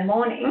raining in the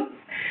morning.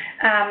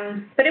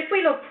 But if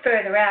we look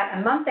further out,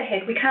 a month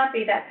ahead, we can't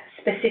be that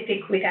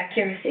specific with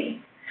accuracy.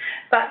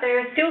 But there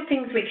are still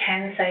things we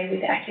can say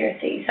with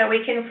accuracy. So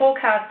we can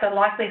forecast the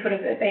likelihood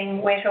of it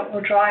being wetter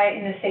or drier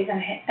in the season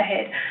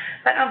ahead.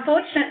 But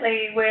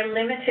unfortunately, we're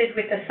limited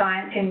with the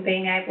science in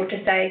being able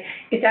to say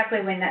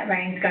exactly when that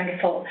rain is going to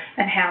fall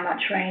and how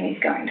much rain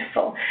is going to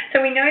fall.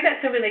 So we know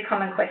that's a really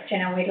common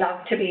question and we'd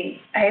love to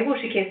be able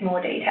to give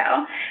more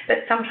detail,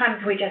 but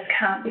sometimes we just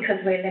can't because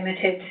we're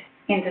limited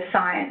in the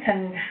science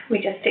and we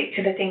just stick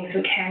to the things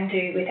we can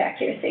do with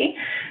accuracy.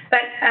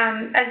 But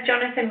as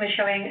Jonathan was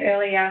showing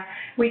earlier,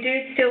 we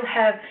do still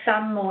have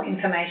some more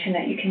information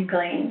that you can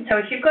glean. So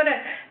if you've got a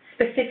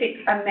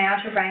specific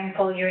amount of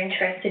rainfall you're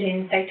interested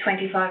in, say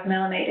 25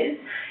 millimetres,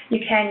 you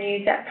can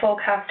use that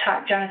forecast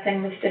type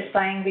Jonathan was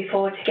displaying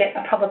before to get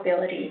a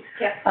probability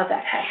of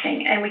that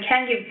happening. And we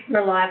can give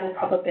reliable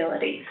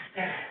probabilities,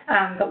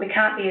 but we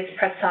can't be as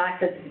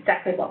precise as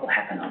exactly what will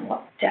happen on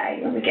what day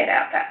when we get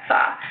out that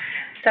far.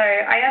 So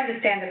I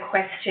understand the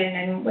question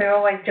and we're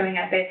always doing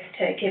our best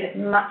to give as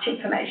much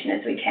information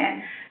as we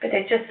can, but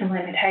there's just some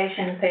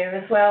limitations there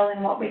as well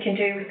in what we can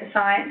do with the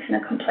science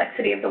and the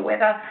complexity of the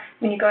weather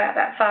when you go out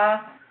that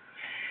far.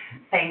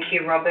 Thank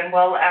you, Robin.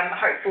 Well,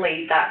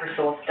 hopefully that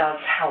resource does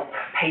help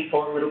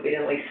people a little bit,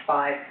 at least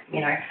by,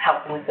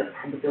 helping with the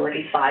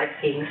probability side of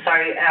things. So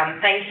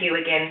thank you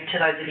again to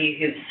those of you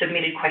who've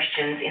submitted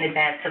questions in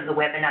advance of the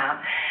webinar.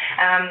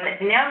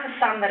 Now for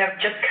some that have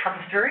just come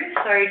through.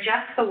 So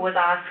Jasper was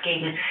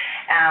asking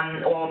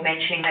or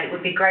mentioning that it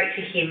would be great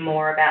to hear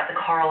more about the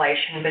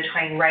correlation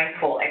between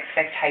rainfall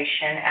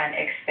expectation and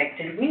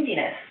expected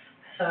windiness.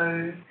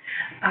 So,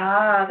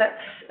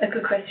 that's a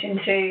good question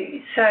too.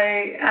 So,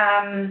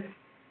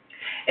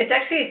 it's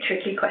actually a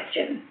tricky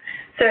question.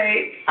 So,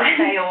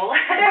 they all?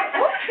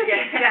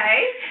 Okay,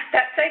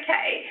 that's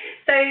okay.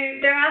 So,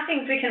 there are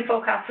things we can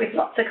forecast with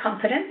lots of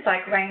confidence,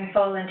 like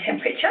rainfall and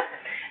temperature,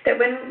 that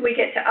when we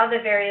get to other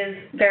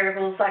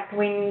variables like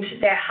wind,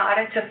 they're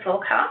harder to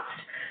forecast.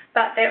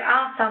 But there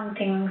are some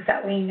things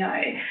that we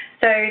know.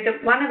 So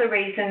one of the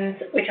reasons,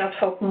 which I'll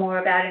talk more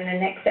about in the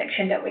next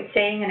section, that we're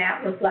seeing an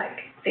outlook like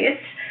this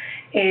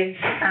is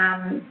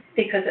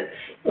because it's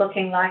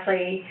looking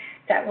likely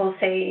that we'll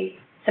see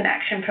some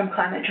action from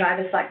climate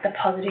drivers like the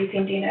positive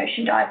Indian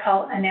Ocean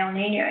dipole and El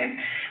Nino.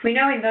 We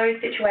know in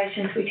those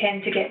situations we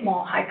tend to get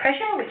more high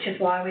pressure, which is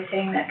why we're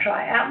seeing that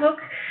dry outlook.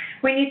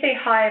 When you see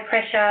higher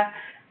pressure,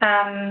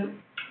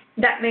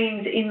 that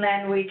means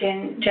inland we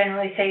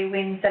generally see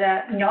winds that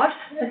are not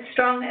as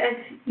strong as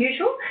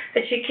usual,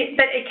 but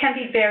it can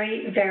be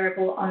very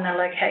variable on the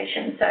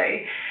location. So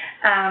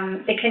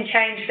it can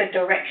change the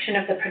direction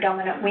of the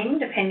predominant wind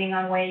depending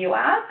on where you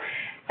are.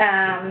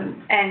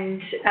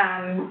 And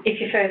if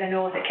you're further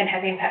north, it can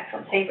have impacts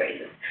on sea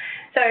breezes.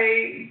 So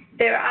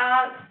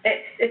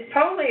it's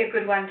probably a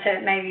good one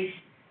to maybe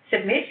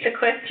submit the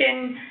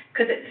question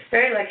because it's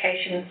very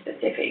location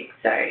specific.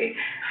 So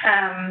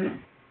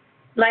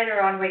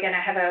later on, we're going to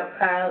have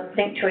a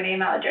link to an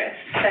email address,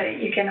 so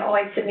you can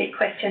always submit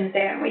questions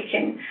there and we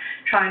can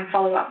try and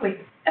follow up with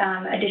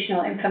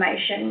additional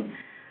information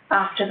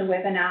after the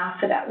webinar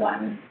for that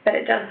one. But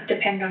it does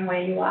depend on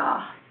where you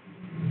are.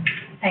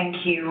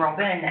 Thank you,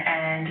 Robin,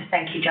 and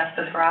thank you,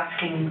 Jasper, for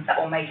asking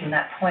or making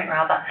that point,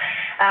 rather.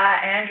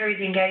 Andrew's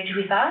engaged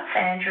with us.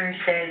 Andrew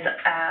says,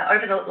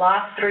 over the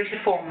last 3 to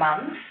 4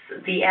 months,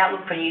 the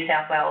outlook for New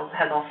South Wales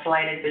has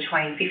oscillated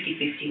between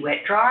 50-50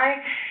 wet-dry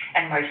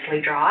and mostly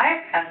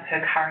dry. As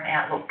per current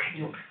outlook, can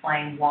you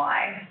explain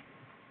why?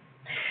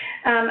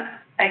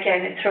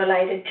 Again, it's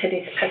related to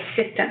this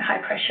persistent high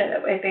pressure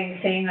that we've been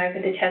seeing over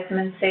the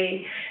Tasman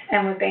Sea,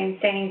 and we've been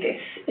seeing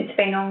this, it's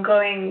been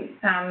ongoing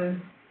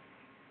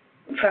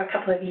for a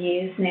couple of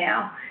years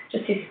now,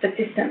 just this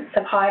persistence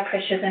of higher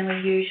pressure than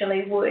we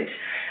usually would.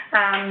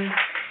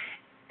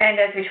 And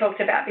as we talked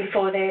about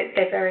before, there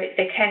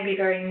can be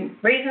varying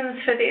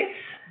reasons for this.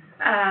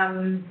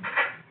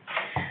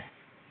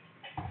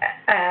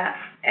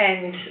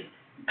 And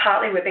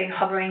partly we've been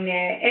hovering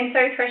near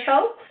ENSO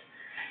thresholds,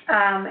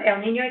 El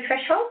Nino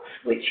thresholds,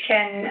 which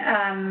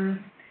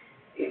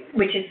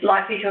is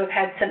likely to have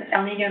had some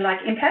El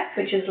Nino-like impacts,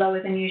 which is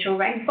lower than usual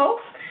rainfall.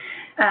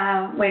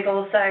 We've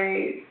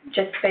also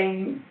just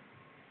been,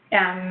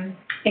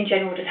 in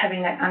general, just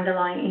having that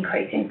underlying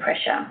increase in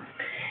pressure.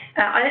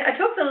 I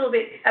talked a little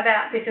bit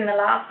about this in the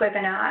last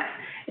webinar.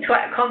 It's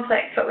quite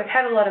complex, but we've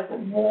had a lot of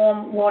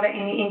warm water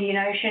in the Indian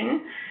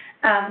Ocean,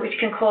 which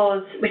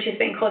has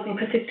been causing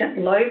persistent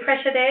low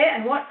pressure there,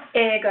 and what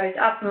air goes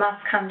up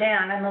must come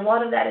down, and a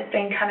lot of that has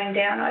been coming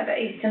down over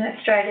Eastern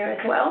Australia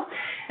as well.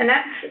 And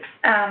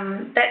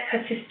that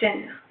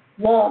persistent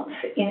warmth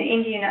in the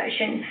Indian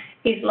Ocean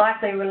is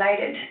likely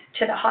related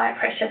to the higher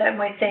pressure that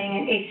we're seeing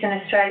in Eastern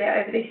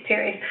Australia over this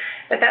period.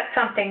 But that's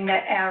something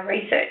that our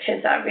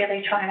researchers are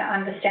really trying to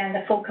understand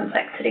the full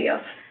complexity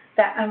of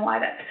that and why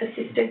that's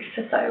persisted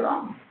for so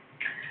long.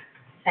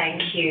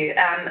 Thank you.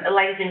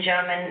 Ladies and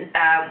gentlemen,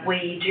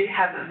 we do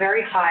have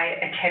very high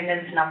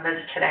attendance numbers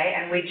today,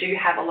 and we do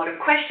have a lot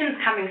of questions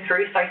coming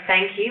through, so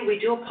thank you.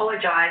 We do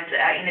apologise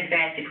in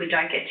advance if we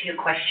don't get to your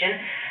question,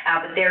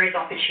 but there is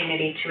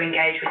opportunity to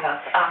engage with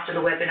us after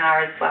the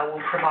webinar as well.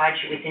 We'll provide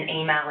you with an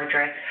email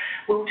address.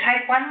 We'll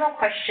take one more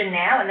question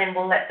now, and then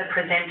we'll let the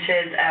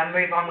presenters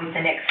move on with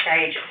the next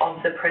stage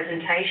of the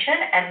presentation,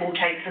 and we'll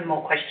take some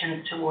more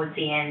questions towards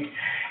the end.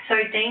 So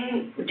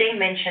Dean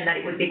mentioned that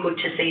it would be good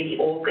to see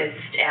the August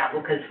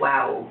outlook as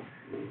well.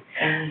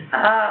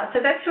 So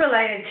that's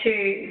related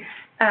to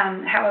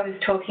how I was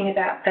talking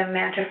about the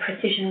amount of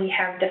precision we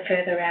have the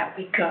further out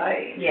we go.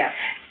 Yeah.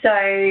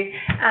 So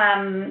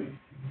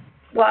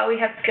while we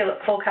have skill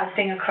at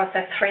forecasting across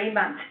a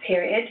 3-month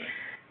period,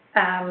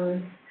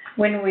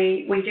 when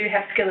we do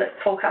have skill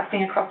at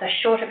forecasting across a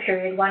shorter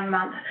period, 1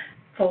 month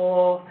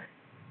for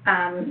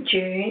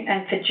June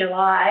and for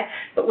July,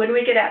 but when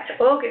we get out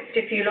to August,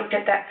 if you looked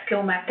at that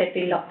skill map, there'd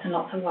be lots and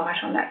lots of light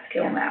on that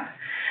skill map.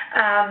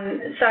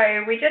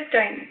 So we just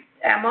don't,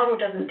 our model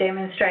doesn't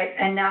demonstrate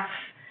enough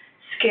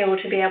skill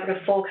to be able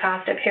to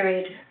forecast a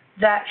period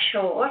that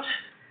short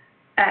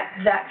at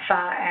that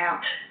far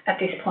out at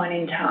this point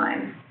in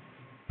time.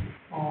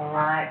 All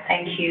right,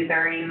 thank you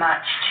very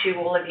much to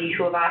all of you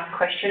who have asked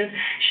questions.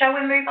 Shall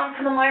we move on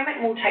for the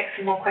moment? We'll take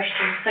some more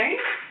questions soon.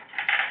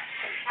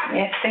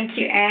 Yes, thank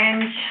you,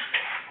 Ange.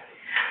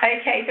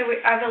 Okay, so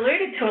I've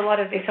alluded to a lot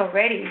of this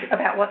already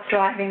about what's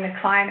driving the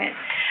climate.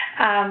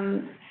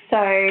 So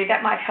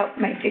that might help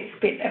make this a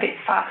bit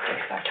faster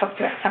because I've talked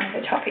about some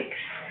of the topics.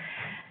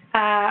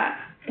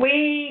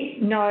 We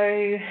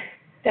know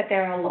that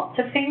there are lots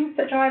of things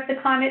that drive the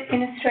climate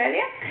in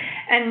Australia,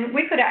 and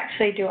we could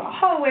actually do a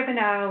whole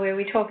webinar where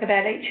we talk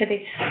about each of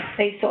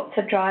these sorts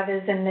of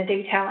drivers and the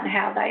detail and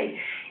how they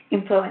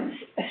influence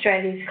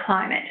Australia's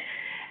climate.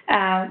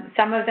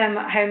 Some of them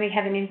only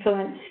have an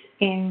influence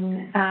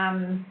in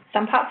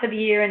some parts of the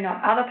year and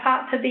not other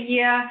parts of the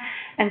year,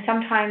 and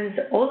sometimes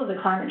all of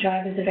the climate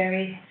drivers are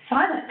very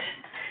silent,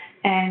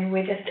 and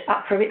we're just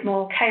up for a bit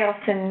more chaos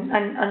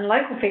and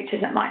local features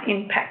that might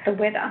impact the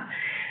weather.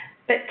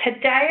 But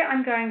today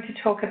I'm going to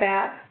talk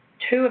about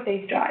 2 of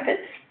these drivers,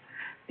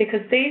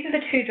 because these are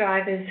the 2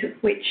 drivers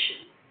which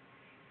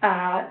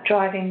are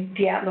driving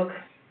the outlook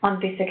on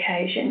this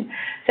occasion.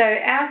 So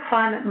our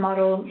climate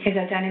model is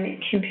a dynamic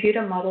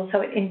computer model,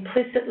 so it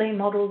implicitly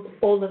models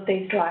all of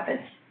these drivers.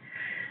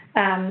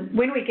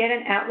 When we get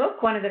an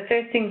outlook, one of the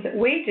first things that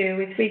we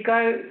do is we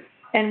go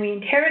and we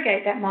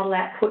interrogate that model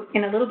output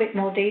in a little bit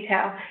more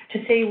detail to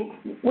see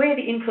where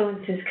the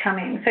influence is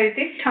coming. So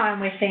this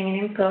time we're seeing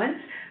an influence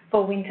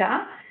for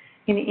winter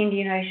in the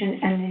Indian Ocean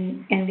and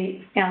then in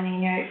the El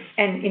Nino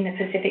and in the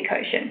Pacific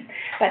Ocean.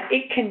 But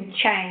it can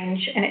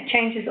change, and it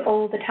changes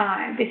all the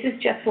time. This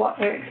is just what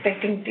we're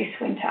expecting this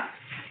winter.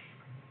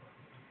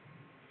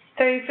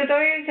 So for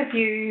those of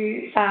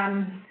you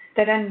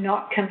that are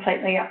not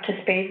completely up to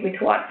speed with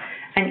what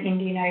an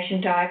Indian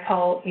Ocean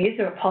dipole is,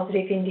 or a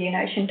positive Indian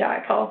Ocean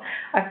dipole,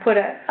 I've put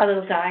a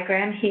little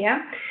diagram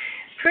here.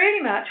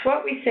 Pretty much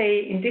what we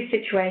see in this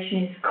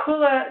situation is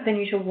cooler than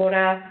usual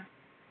water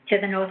to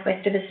the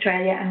northwest of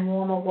Australia and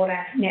warmer water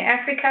near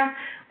Africa.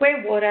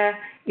 Where water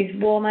is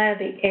warmer,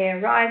 the air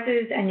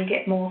rises and you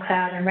get more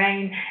cloud and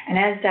rain, and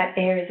as that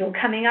air is all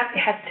coming up, it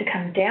has to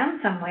come down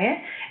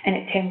somewhere, and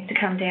it tends to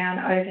come down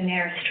over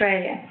near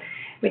Australia,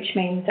 which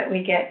means that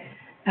we get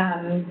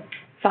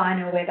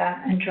finer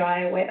weather and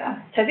drier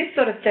weather. So this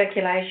sort of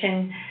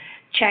circulation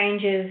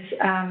changes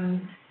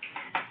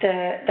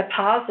the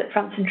paths that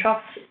fronts and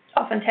troughs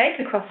often take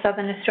across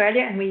southern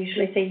Australia, and we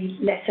usually see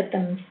less of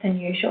them than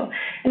usual.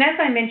 And as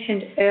I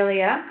mentioned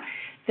earlier,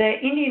 the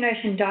Indian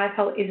Ocean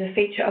dipole is a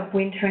feature of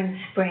winter and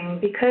spring.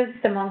 Because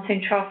the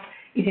monsoon trough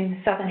is in the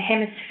southern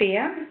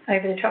hemisphere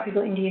over the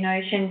tropical Indian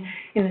Ocean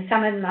in the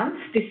summer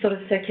months, this sort of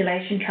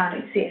circulation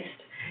can't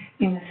exist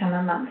in the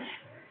summer months.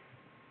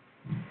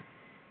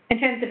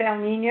 In terms of El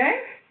Nino,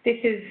 this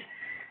is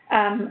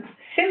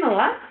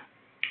similar,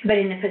 but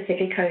in the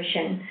Pacific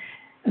Ocean.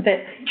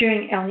 But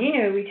during El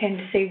Nino, we tend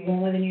to see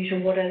warmer than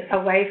usual water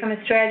away from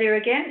Australia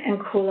again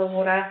and cooler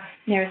water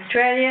near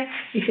Australia.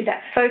 You see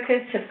that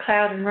focus of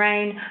cloud and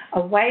rain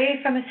away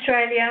from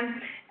Australia,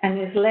 and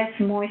there's less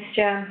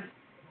moisture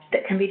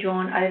that can be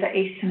drawn over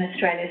eastern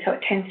Australia, so it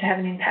tends to have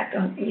an impact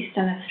on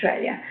eastern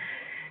Australia.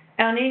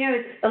 El Nino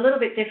is a little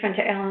bit different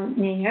to El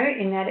Nino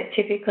in that it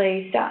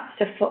typically starts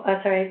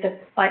to,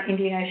 like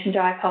Indian Ocean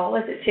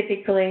dipole,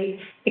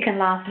 it can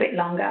last a bit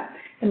longer.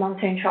 The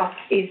monsoon trough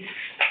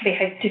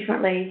behaves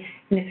differently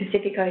in the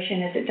Pacific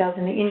Ocean as it does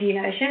in the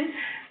Indian Ocean.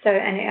 So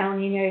an El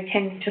Nino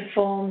tends to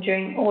form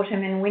during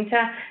autumn and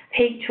winter,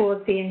 peak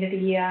towards the end of the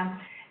year,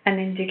 and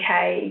then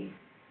decay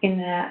in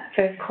the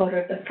first quarter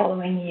of the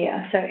following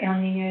year. So El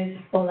Ninos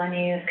or La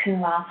Ninas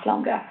can last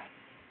longer.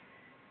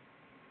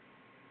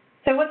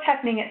 So what's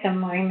happening at the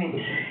moment?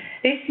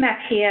 This map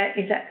here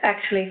is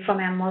actually from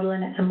our model,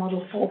 and it's a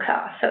model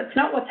forecast. So it's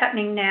not what's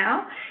happening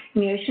now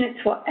in the ocean,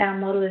 it's what our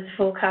model is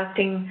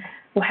forecasting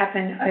will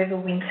happen over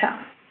winter.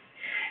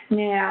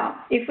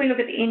 Now, if we look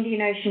at the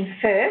Indian Ocean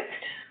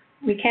first,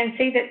 we can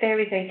see that there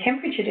is a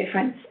temperature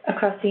difference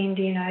across the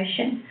Indian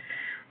Ocean,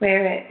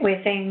 where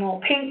we're seeing more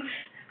pinks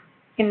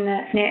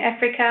near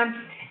Africa,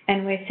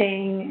 and we're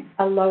seeing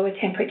a lower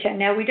temperature.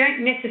 Now, we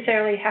don't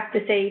necessarily have to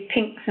see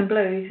pinks and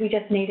blues, we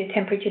just need a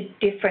temperature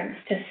difference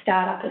to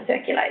start up a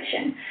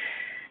circulation.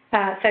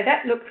 So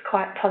that looks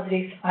quite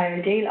positive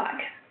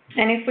IOD-like.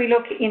 And if we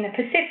look in the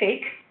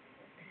Pacific,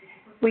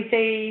 we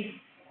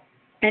see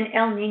an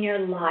El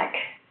Niño-like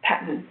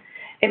pattern.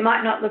 It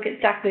might not look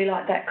exactly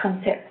like that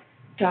concept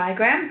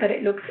diagram, but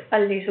it looks a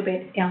little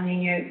bit El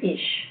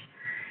Niño-ish.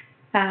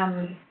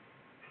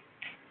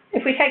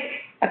 If we take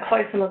a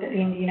closer look at the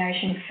Indian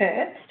Ocean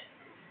first,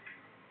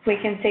 we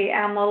can see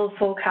our model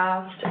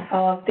forecast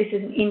of, this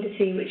is an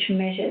indice which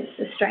measures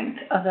the strength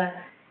of the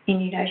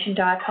Indian Ocean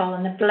dipole,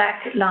 and the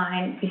black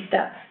line is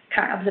the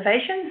current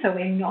observation, so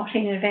we're not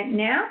in an event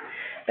now,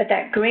 but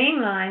that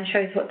green line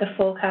shows what the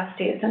forecast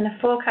is, and the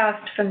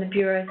forecast from the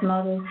Bureau's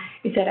model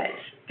is that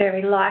it's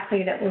very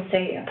likely that we'll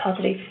see a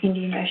positive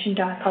Indian Ocean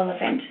dipole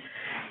event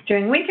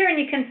during winter, and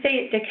you can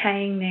see it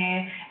decaying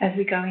there as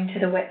we go into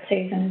the wet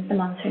season as the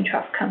monsoon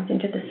trough comes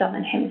into the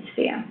southern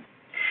hemisphere.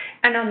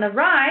 And on the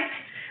right,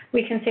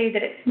 we can see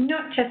that it's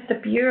not just the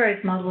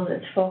Bureau's model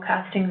that's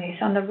forecasting this.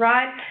 On the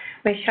right,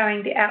 we're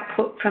showing the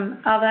output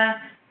from other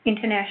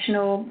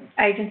international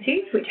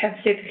agencies which have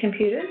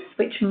supercomputers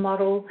which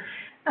model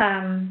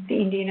the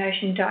Indian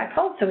Ocean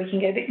dipole, so we can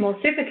get a bit more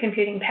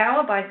supercomputing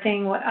power by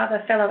seeing what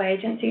other fellow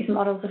agencies'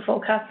 models are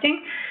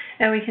forecasting.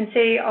 And we can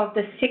see of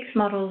the 6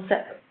 models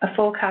that are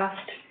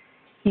forecast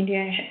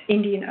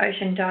Indian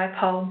Ocean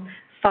dipole,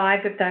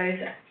 5 of those,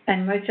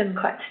 and most of them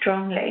quite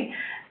strongly,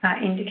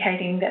 are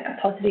indicating that a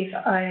positive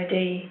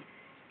IOD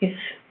is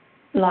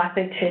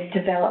likely to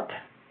develop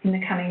in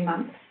the coming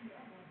months.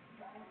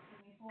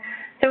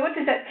 So what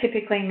does that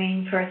typically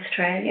mean for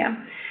Australia?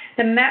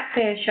 The map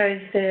there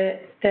shows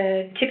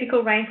the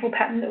typical rainfall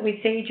pattern that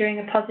we see during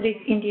a positive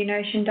Indian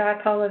Ocean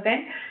dipole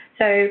event.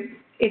 So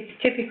it's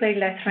typically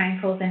less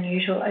rainfall than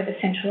usual over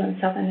central and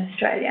southern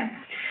Australia.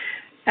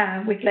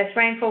 With less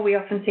rainfall, we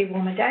often see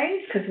warmer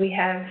days because we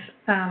have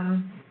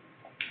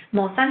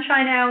more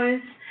sunshine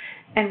hours,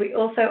 and we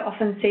also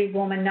often see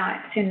warmer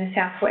nights in the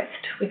southwest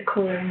with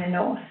cooler in the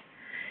north.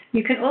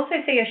 You can also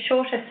see a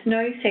shorter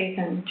snow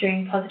season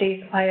during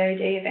positive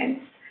IOD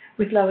events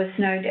with lower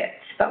snow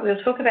depths, but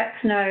we'll talk about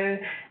snow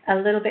a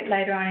little bit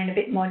later on in a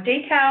bit more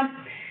detail,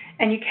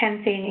 and you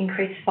can see an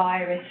increased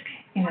fire risk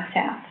in the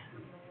south.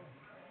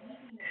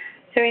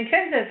 So in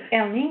terms of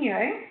El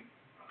Niño,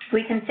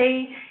 we can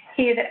see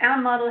here that our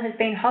model has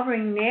been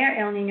hovering near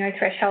El Niño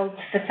thresholds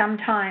for some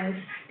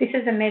time. This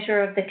is a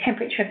measure of the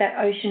temperature of that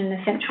ocean in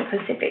the Central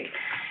Pacific.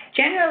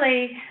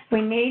 Generally,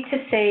 we need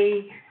to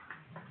see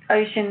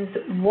oceans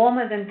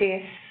warmer than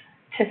this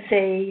to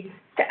see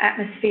the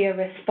atmosphere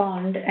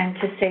respond and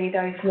to see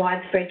those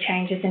widespread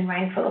changes in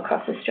rainfall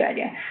across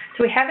Australia.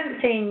 So we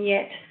haven't seen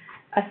yet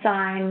a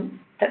sign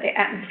that the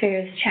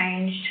atmosphere has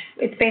changed.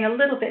 It's been a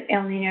little bit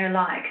El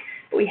Niño-like,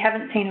 but we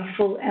haven't seen a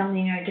full El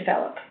Niño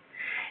develop.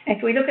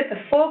 If we look at the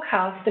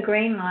forecast, the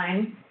green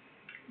line,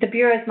 the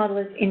Bureau's model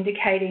is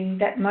indicating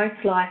that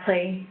most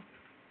likely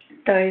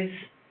those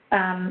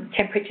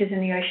temperatures in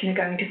the ocean are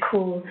going to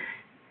cool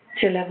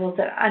to levels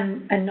that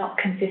are not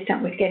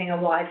consistent with getting a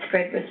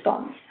widespread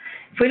response.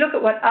 If we look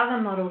at what other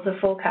models are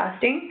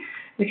forecasting,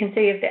 we can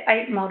see of the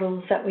 8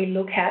 models that we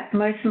look at,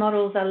 most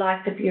models are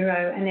like the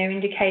Bureau, and they're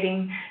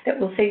indicating that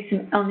we'll see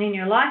some El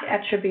Niño-like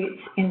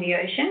attributes in the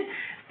ocean,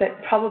 but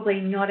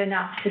probably not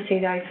enough to see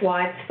those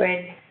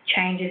widespread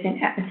changes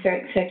in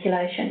atmospheric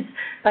circulation.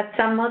 But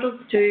some models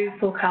do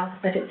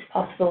forecast that it's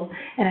possible,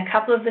 and a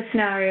couple of the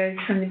scenarios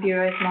from the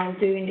Bureau's model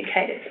do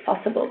indicate it's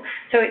possible.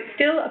 So it's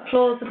still a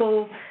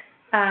plausible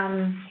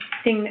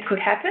thing that could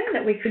happen,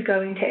 that we could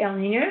go into El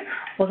Niño,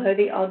 although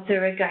the odds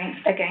are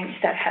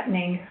against that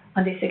happening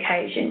on this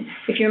occasion.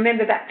 If you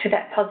remember back to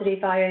that positive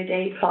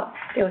IOD plot,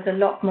 there was a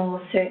lot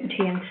more certainty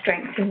and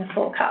strength in the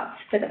forecast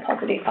for the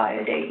positive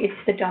IOD. It's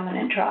the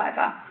dominant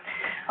driver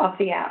of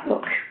the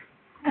outlook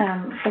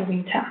for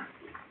winter.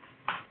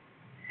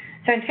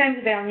 So in terms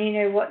of El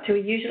Niño, what do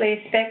we usually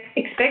expect?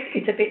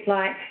 It's a bit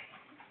like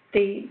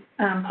the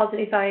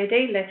positive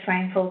IOD, less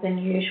rainfall than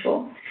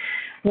usual.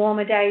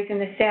 Warmer days in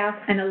the south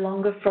and a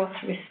longer frost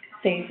risk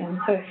season.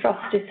 So if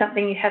frost is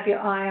something you have your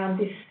eye on,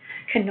 this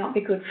cannot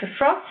be good for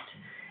frost,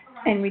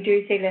 and we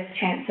do see less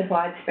chance of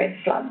widespread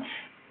floods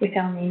with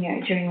El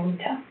Niño during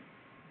winter.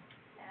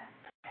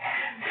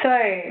 So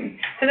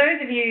for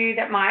those of you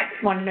that might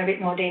want to know a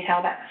bit more detail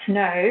about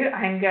snow,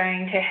 I'm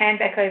going to hand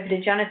back over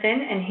to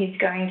Jonathan, and he's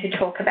going to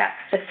talk about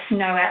the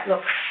snow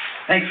outlook.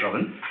 Thanks,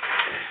 Robin.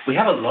 We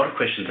have a lot of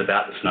questions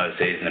about the snow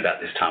season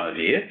about this time of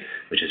year,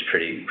 which is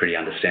pretty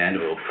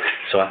understandable.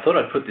 So I thought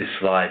I'd put this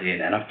slide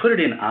in, and I've put it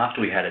in after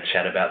we had a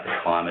chat about the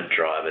climate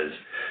drivers,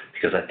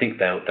 because I think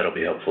that'll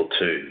be helpful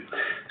too.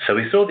 So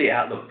we saw the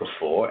outlook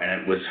before,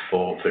 and it was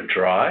for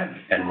dry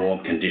and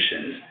warm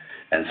conditions.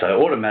 And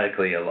so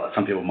automatically,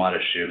 some people might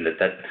assume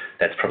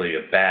that's probably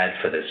bad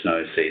for the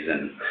snow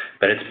season,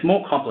 but it's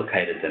more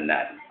complicated than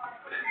that.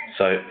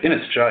 So in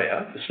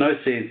Australia, the snow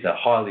seasons are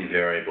highly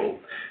variable.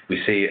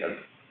 We see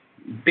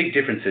big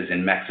differences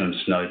in maximum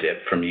snow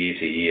depth from year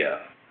to year.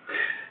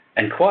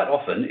 And quite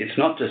often, it's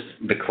not just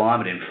the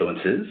climate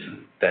influences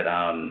that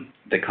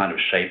kind of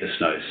shape a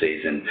snow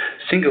season.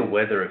 Single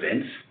weather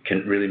events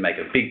can really make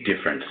a big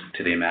difference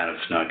to the amount of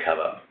snow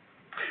cover.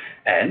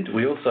 And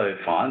we also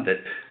find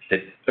that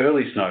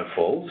early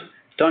snowfalls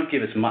don't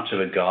give us much of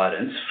a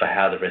guidance for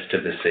how the rest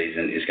of the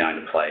season is going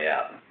to play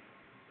out.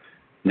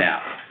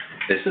 Now,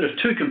 there's sort of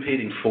two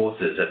competing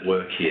forces at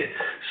work here.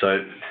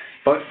 So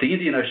both the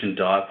Indian Ocean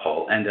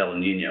Dipole and El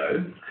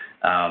Niño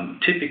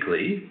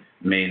typically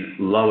mean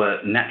lower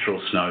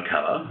natural snow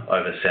cover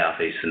over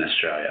southeastern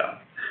Australia.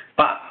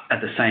 But at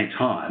the same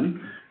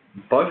time,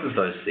 both of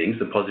those things,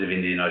 the positive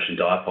Indian Ocean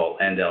Dipole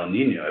and El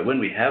Niño, when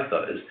we have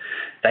those,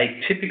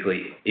 they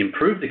typically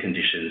improve the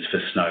conditions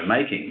for snow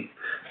making.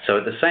 So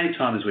at the same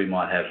time as we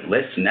might have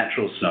less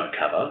natural snow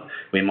cover,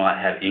 we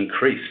might have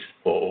increased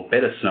or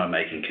better snow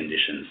making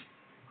conditions.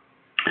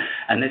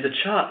 And there's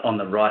a chart on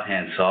the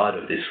right-hand side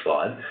of this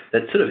slide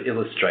that sort of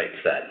illustrates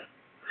that.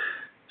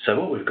 So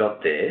what we've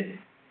got there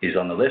is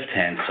on the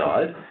left-hand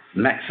side,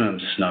 maximum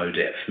snow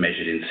depth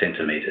measured in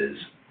centimetres.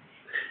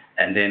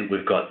 And then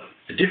we've got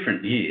the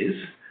different years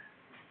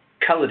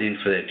coloured in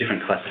for their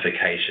different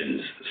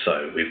classifications.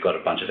 So we've got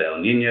a bunch of El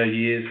Niño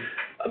years,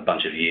 a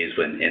bunch of years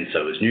when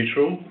ENSO was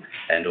neutral,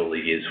 and all the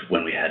years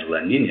when we had La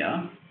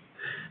Niña.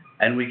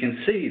 And we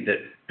can see that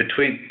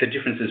between the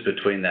differences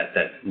between that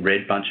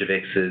red bunch of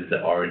X's,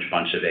 the orange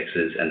bunch of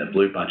X's, and the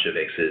blue bunch of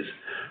X's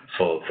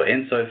for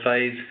ENSO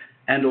phase,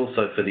 and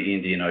also for the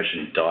Indian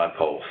Ocean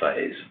Dipole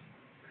phase.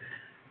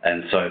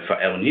 And so for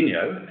El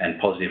Niño and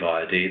positive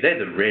IOD, they're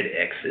the red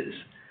X's.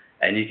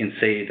 And you can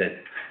see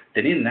that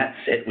in that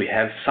set, we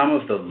have some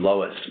of the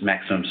lowest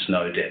maximum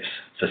snow depths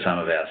for some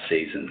of our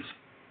seasons.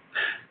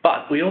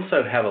 But we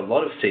also have a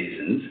lot of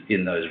seasons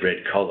in those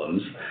red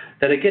columns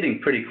that are getting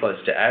pretty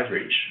close to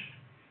average.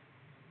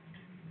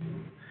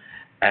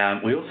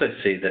 We also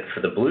see that for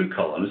the blue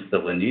columns, the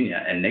La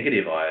Niña and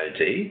negative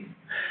IOD,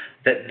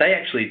 that they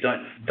actually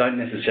don't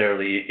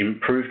necessarily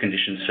improve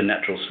conditions for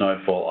natural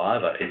snowfall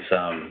either. It's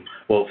for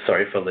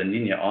La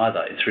Niña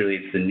either.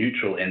 It's the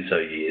neutral ENSO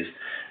years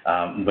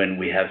when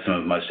we have some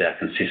of most of our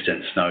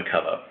consistent snow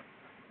cover.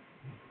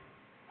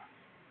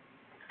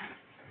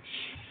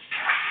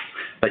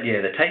 But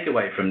yeah, the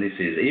takeaway from this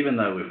is even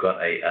though we've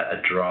got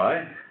a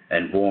dry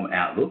and warm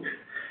outlook,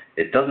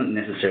 it doesn't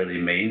necessarily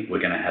mean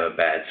we're going to have a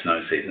bad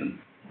snow season.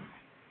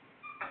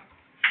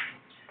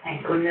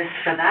 Thank goodness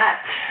for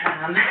that.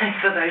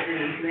 For those of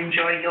you who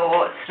enjoy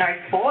your snow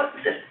sports,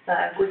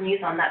 it's good news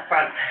on that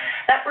front.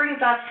 That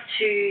brings us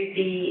to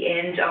the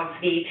end of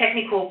the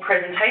technical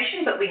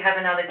presentation, but we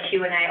have another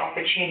Q&A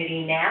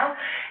opportunity now,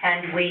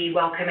 and we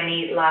welcome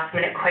any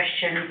last-minute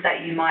questions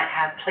that you might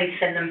have. Please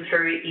send them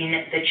through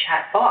in the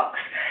chat box.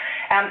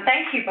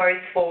 Thank you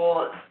both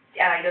for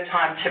your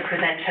time to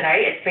present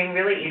today. It's been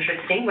really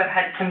interesting. We've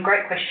had some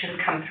great questions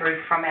come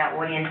through from our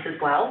audience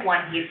as well.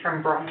 One here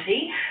from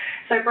Bronte.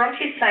 So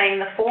Bronte is saying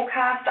the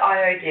forecast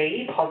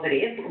IOD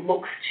positive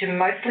looks to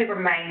mostly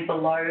remain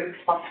below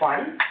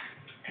 +1,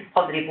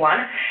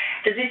 +1.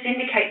 Does this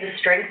indicate the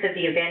strength of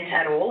the event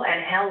at all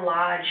and how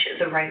large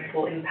the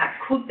rainfall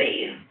impact could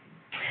be?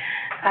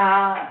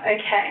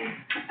 Okay.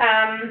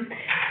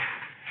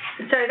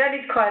 So that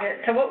is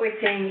so what we're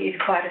seeing is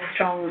quite a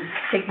strong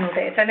signal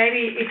there. So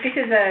maybe if this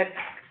is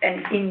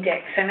an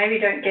index, so maybe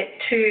don't get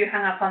too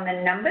hung up on the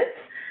numbers.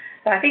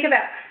 So I think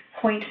about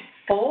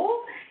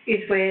 0.4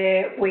 is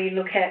where we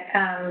look at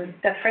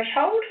the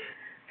threshold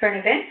for an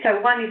event. So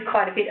 1 is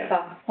quite a bit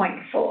above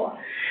 0.4.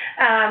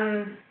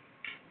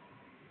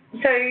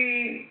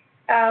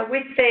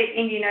 With the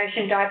Indian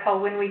Ocean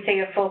Dipole, when we see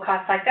a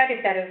forecast like that,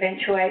 if that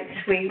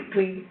eventuates,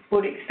 we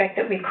would expect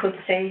that we could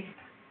see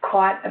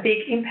quite a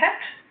big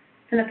impact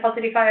in the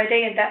positive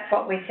IOD, and that's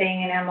what we're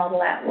seeing in our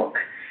model outlook.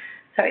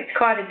 So it's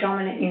quite a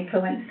dominant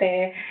influence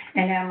there,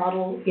 and our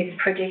model is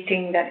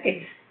predicting that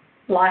it's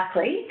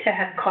likely to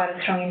have quite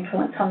a strong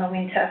influence on the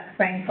winter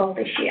rainfall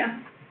this year.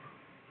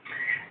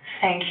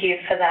 Thank you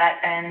for that.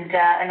 And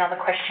another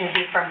question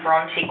here from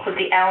Bronte. Could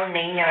the El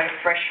Niño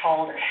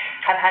threshold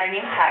have had an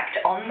impact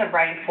on the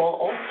rainfall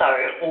also,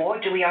 or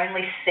do we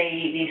only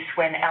see this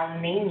when El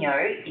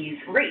Niño is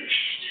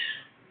reached?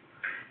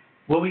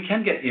 Well, we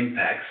can get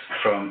impacts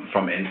from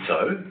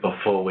ENSO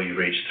before we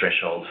reach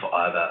thresholds for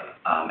either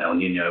El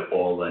Niño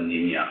or La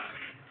Niña.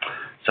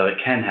 So it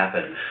can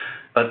happen.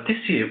 But this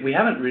year, we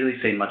haven't really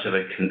seen much of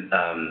a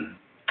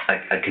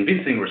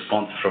convincing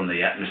response from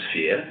the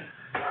atmosphere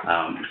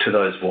to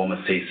those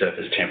warmer sea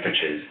surface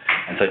temperatures.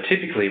 And so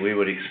typically, we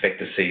would expect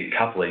to see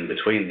coupling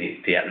between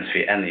the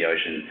atmosphere and the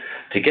ocean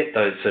to get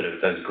those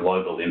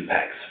global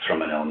impacts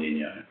from an El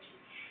Niño.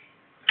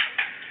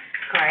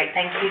 Great,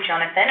 thank you,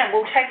 Jonathan. And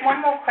we'll take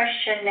one more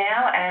question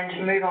now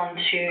and move on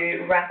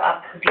to wrap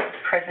up this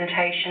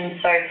presentation.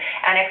 So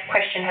our next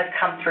question has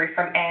come through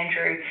from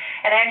Andrew.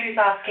 And Andrew's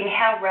asking,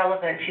 how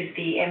relevant is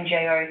the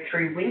MJO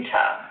through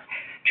winter?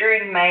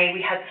 During May,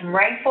 we had some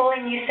rainfall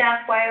in New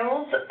South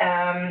Wales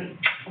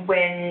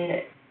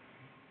when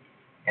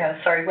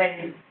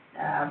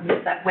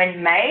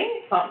when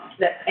May? Oh,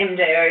 that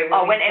MJO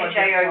was when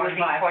MJO was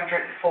in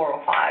quadrant 4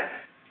 or 5.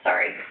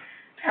 Sorry.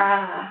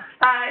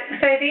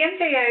 So the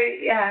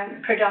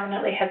MJO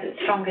predominantly has its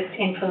strongest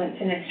influence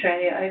in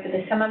Australia over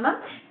the summer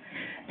months.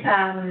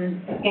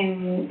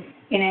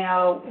 In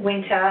our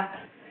winter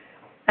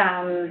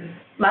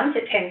months,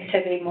 it tends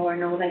to be more a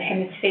northern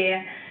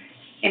hemisphere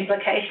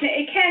implication.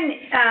 It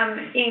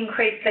can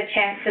increase the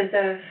chances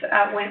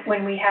of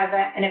when we have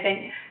an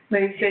event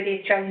move through the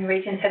Australian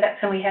region, so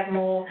that's when we have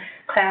more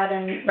cloud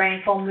and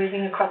rainfall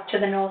moving across to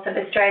the north of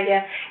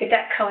Australia. If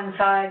that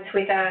coincides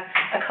with a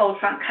cold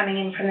front coming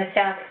in from the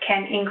south, it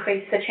can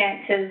increase the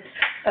chances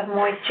of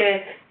moisture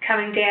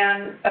coming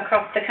down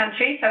across the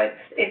country. So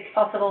it's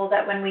possible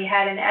that when we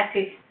had an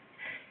active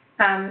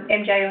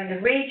MJO in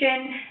the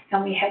region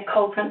and we had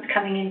cold fronts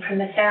coming in from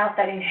the south,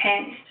 that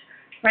enhanced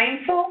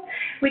rainfall.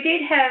 We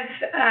did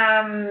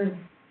have,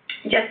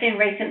 just in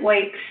recent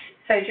weeks,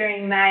 so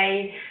during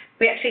May,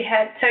 we actually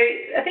had, so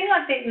a thing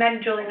like the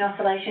Madden-Julian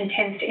oscillation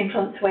tends to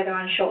influence weather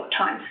on short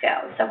time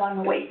scales, so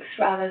on weeks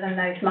rather than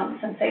those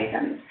months and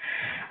seasons.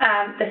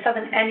 The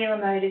southern annular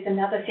mode is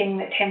another thing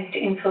that tends to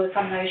influence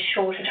on those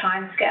shorter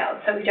time scales,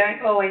 so we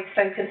don't always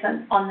focus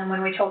on them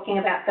when we're talking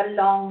about the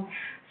long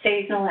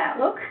seasonal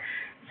outlook.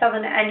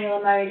 Southern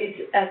annular mode is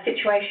a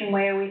situation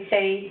where we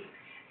see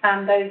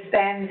those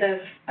bands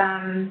of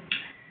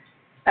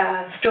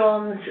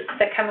storms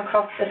that come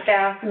across the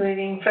south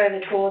moving further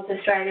towards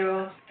Australia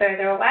or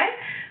further away.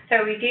 So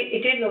it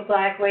did look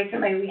like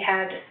recently we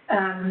had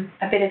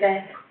a bit of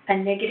a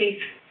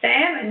negative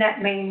SAM, and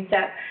that means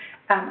that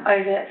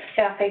over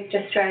southeast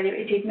Australia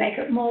it did make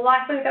it more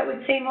likely that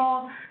we'd see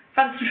more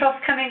fronts and troughs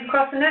coming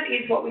across, and that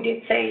is what we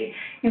did see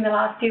in the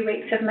last few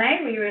weeks of May.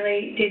 We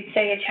really did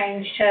see a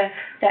change to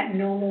that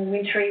normal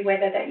wintry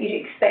weather that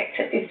you'd expect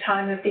at this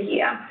time of the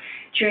year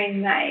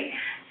during May.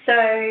 So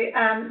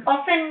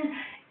often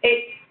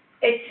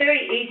it's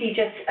very easy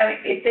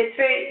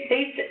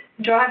these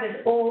drivers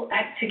all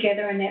act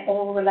together and they're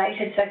all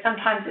related, so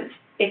sometimes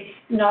it's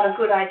not a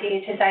good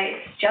idea to say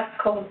it's just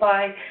caused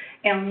by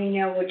El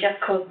Nino or just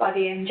caused by the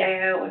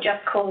MJO or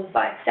just caused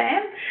by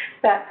SAM,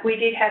 but we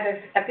did have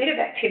a bit of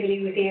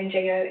activity with the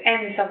MJO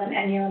and the southern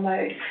annular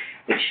mode,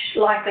 which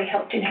likely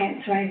helped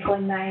enhance rainfall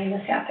in May in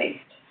the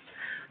southeast.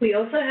 We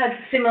also had,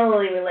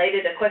 similarly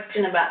related, a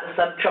question about the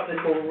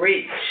subtropical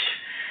ridge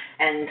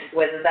and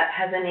whether that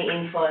has any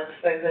influence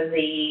over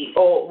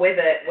or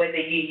whether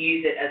you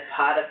use it as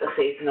part of the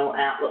seasonal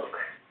outlook.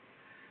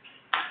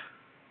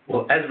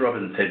 Well, as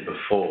Robin said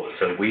before,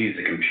 so we use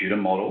a computer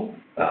model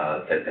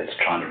that's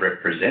trying to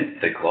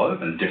represent the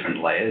globe and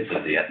different layers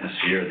of the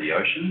atmosphere of the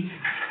ocean.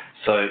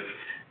 So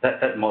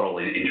that model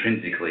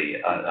intrinsically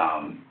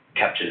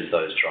captures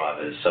those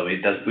drivers. So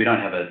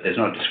there's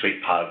not a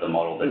discrete part of the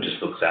model that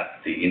just looks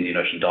at the Indian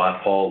Ocean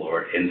dipole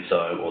or at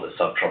ENSO or the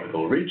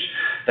subtropical ridge.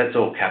 That's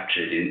all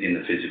captured in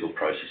the physical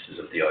processes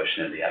of the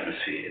ocean and the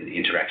atmosphere and the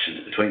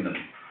interactions between them.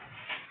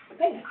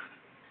 Thanks.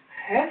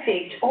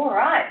 Perfect. All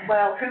right.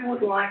 Well, who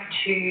would like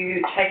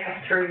to take us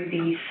through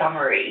the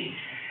summary?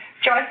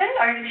 Jonathan,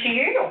 over to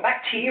you, or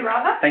back to you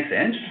rather. Thanks,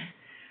 Ange.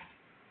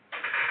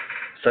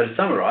 So to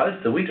summarise,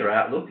 the winter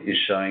outlook is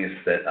showing us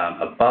that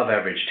above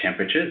average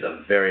temperatures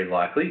are very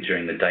likely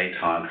during the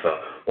daytime for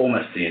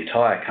almost the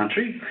entire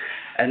country,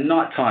 and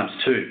night times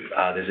too.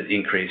 There's an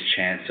increased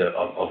chance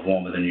of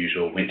warmer than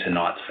usual winter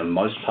nights for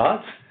most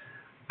parts.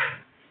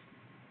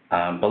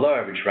 Below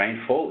average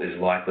rainfall is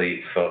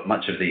likely for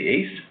much of the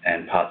east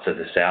and parts of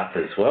the south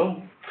as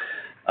well.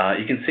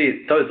 You can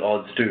see those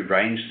odds do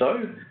range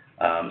though.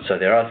 So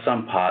there are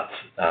some parts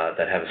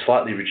that have a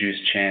slightly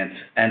reduced chance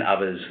and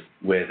others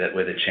where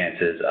the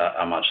chances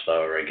are much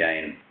lower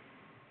again.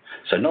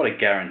 So not a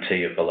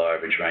guarantee of below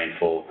average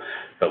rainfall,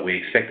 but we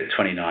expect that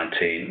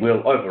 2019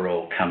 will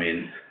overall come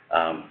in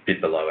a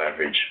bit below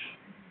average.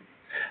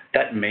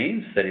 That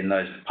means that in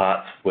those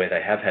parts where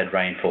they have had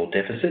rainfall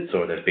deficits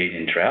or they've been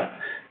in drought,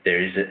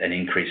 there is an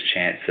increased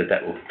chance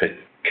that will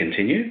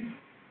continue.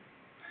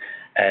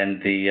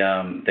 And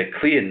the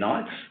clear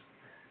nights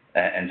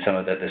and some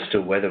of the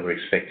still weather we're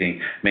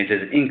expecting means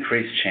there's an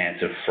increased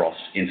chance of frost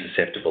in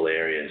susceptible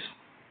areas.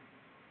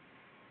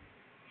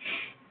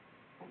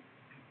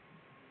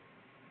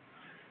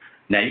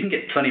 Now you can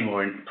get plenty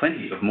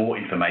of more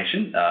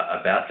information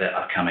about the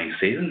upcoming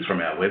seasons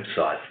from our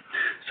website.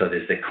 So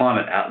there's the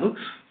Climate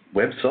Outlooks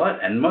website,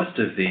 and most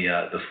of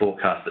the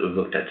forecasts that we've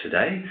looked at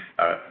today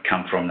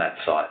come from that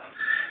site.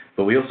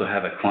 But we also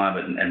have a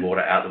climate and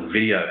water outlook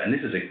video, and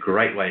this is a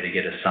great way to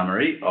get a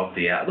summary of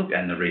the outlook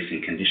and the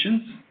recent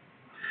conditions.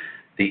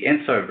 The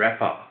ENSO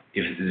wrap-up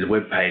is a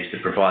web page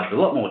that provides a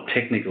lot more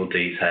technical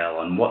detail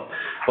on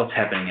what's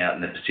happening out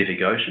in the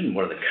Pacific Ocean,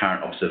 what are the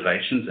current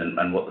observations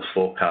and what the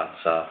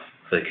forecasts are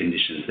for the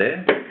conditions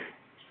there.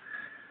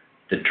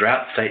 The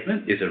drought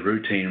statement is a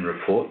routine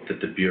report that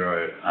the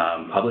Bureau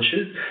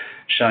publishes,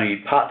 showing you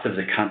parts of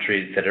the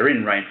country that are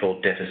in rainfall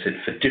deficit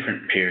for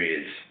different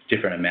periods,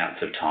 different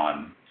amounts of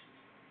time.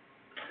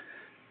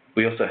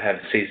 We also have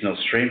seasonal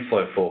stream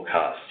flow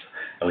forecasts,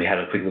 and we had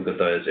a quick look at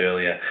those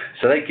earlier.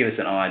 So they give us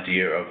an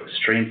idea of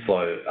stream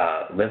flow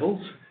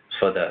levels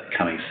for the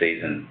coming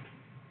season.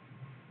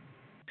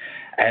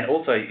 And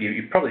also,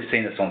 you've probably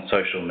seen us on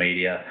social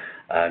media.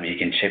 You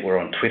can check, we're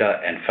on Twitter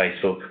and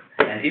Facebook.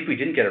 And if we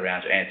didn't get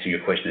around to answering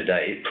your question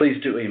today, please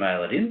do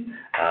email it in,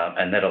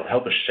 and that'll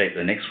help us shape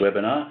the next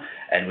webinar,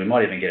 and we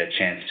might even get a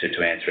chance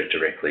to answer it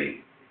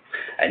directly.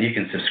 And you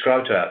can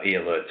subscribe to our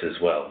e-alerts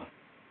as well.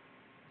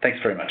 Thanks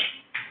very much.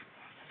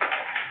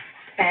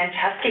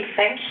 Fantastic,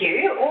 thank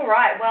you. All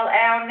right, well,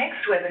 our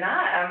next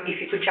webinar, if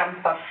you could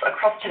jump us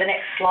across to the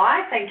next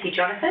slide. Thank you,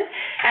 Jonathan.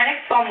 Our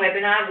next BOM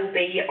webinar will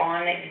be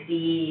on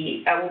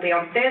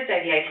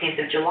Thursday, the 18th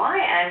of July,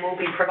 and we'll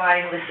be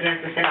providing listeners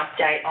with an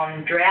update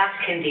on drought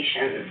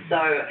conditions. So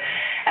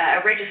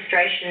a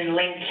registration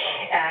link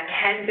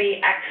can be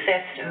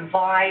accessed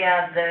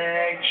via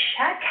the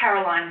chat.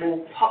 Caroline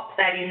will pop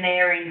that in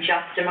there in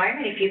just a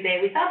moment if you bear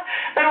with us.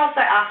 But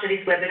also after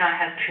this webinar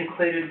has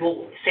concluded,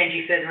 we'll send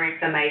you further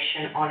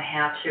information on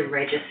how to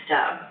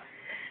register.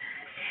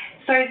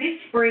 So this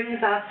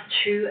brings us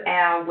to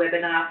our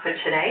webinar for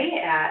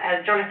today.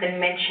 As Jonathan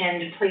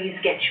mentioned, please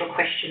get your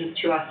questions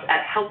to us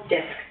at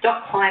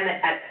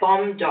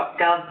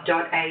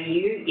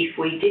helpdesk.climate@bom.gov.au if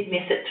we did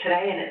miss it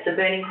today and it's a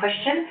burning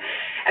question.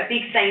 A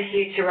big thank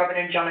you to Robert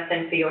and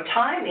Jonathan for your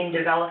time in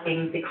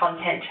developing the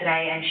content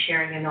today and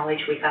sharing your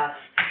knowledge with us.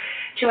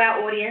 To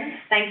our audience,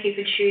 thank you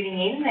for tuning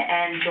in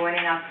and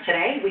joining us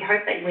today. We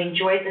hope that you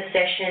enjoyed the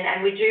session,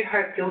 and we do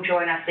hope you'll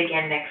join us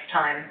again next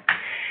time.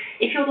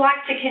 If you'd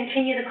like to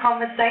continue the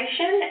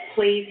conversation,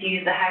 please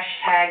use the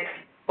hashtag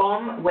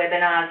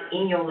BOMWebinars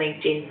in your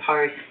LinkedIn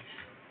posts.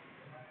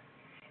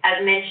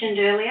 As mentioned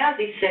earlier,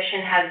 this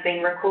session has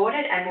been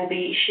recorded, and we'll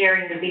be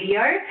sharing the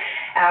video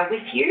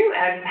with you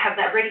and have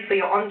that ready for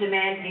your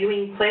on-demand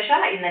viewing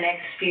pleasure in the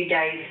next few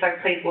days, so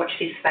please watch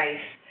this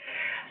space.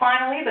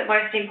 Finally, but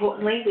most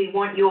importantly, we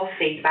want your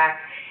feedback.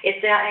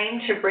 It's our aim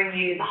to bring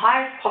you the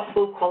highest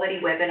possible quality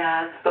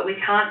webinars, but we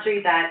can't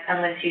do that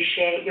unless you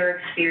share your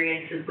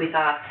experiences with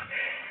us.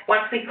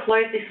 Once we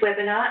close this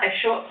webinar, a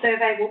short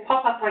survey will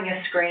pop up on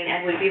your screen,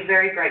 and we'd be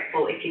very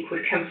grateful if you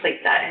could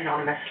complete that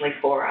anonymously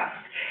for us.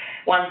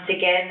 Once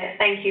again,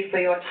 thank you for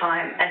your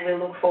time, and we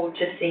look forward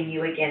to seeing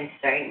you again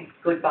soon.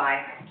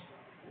 Goodbye.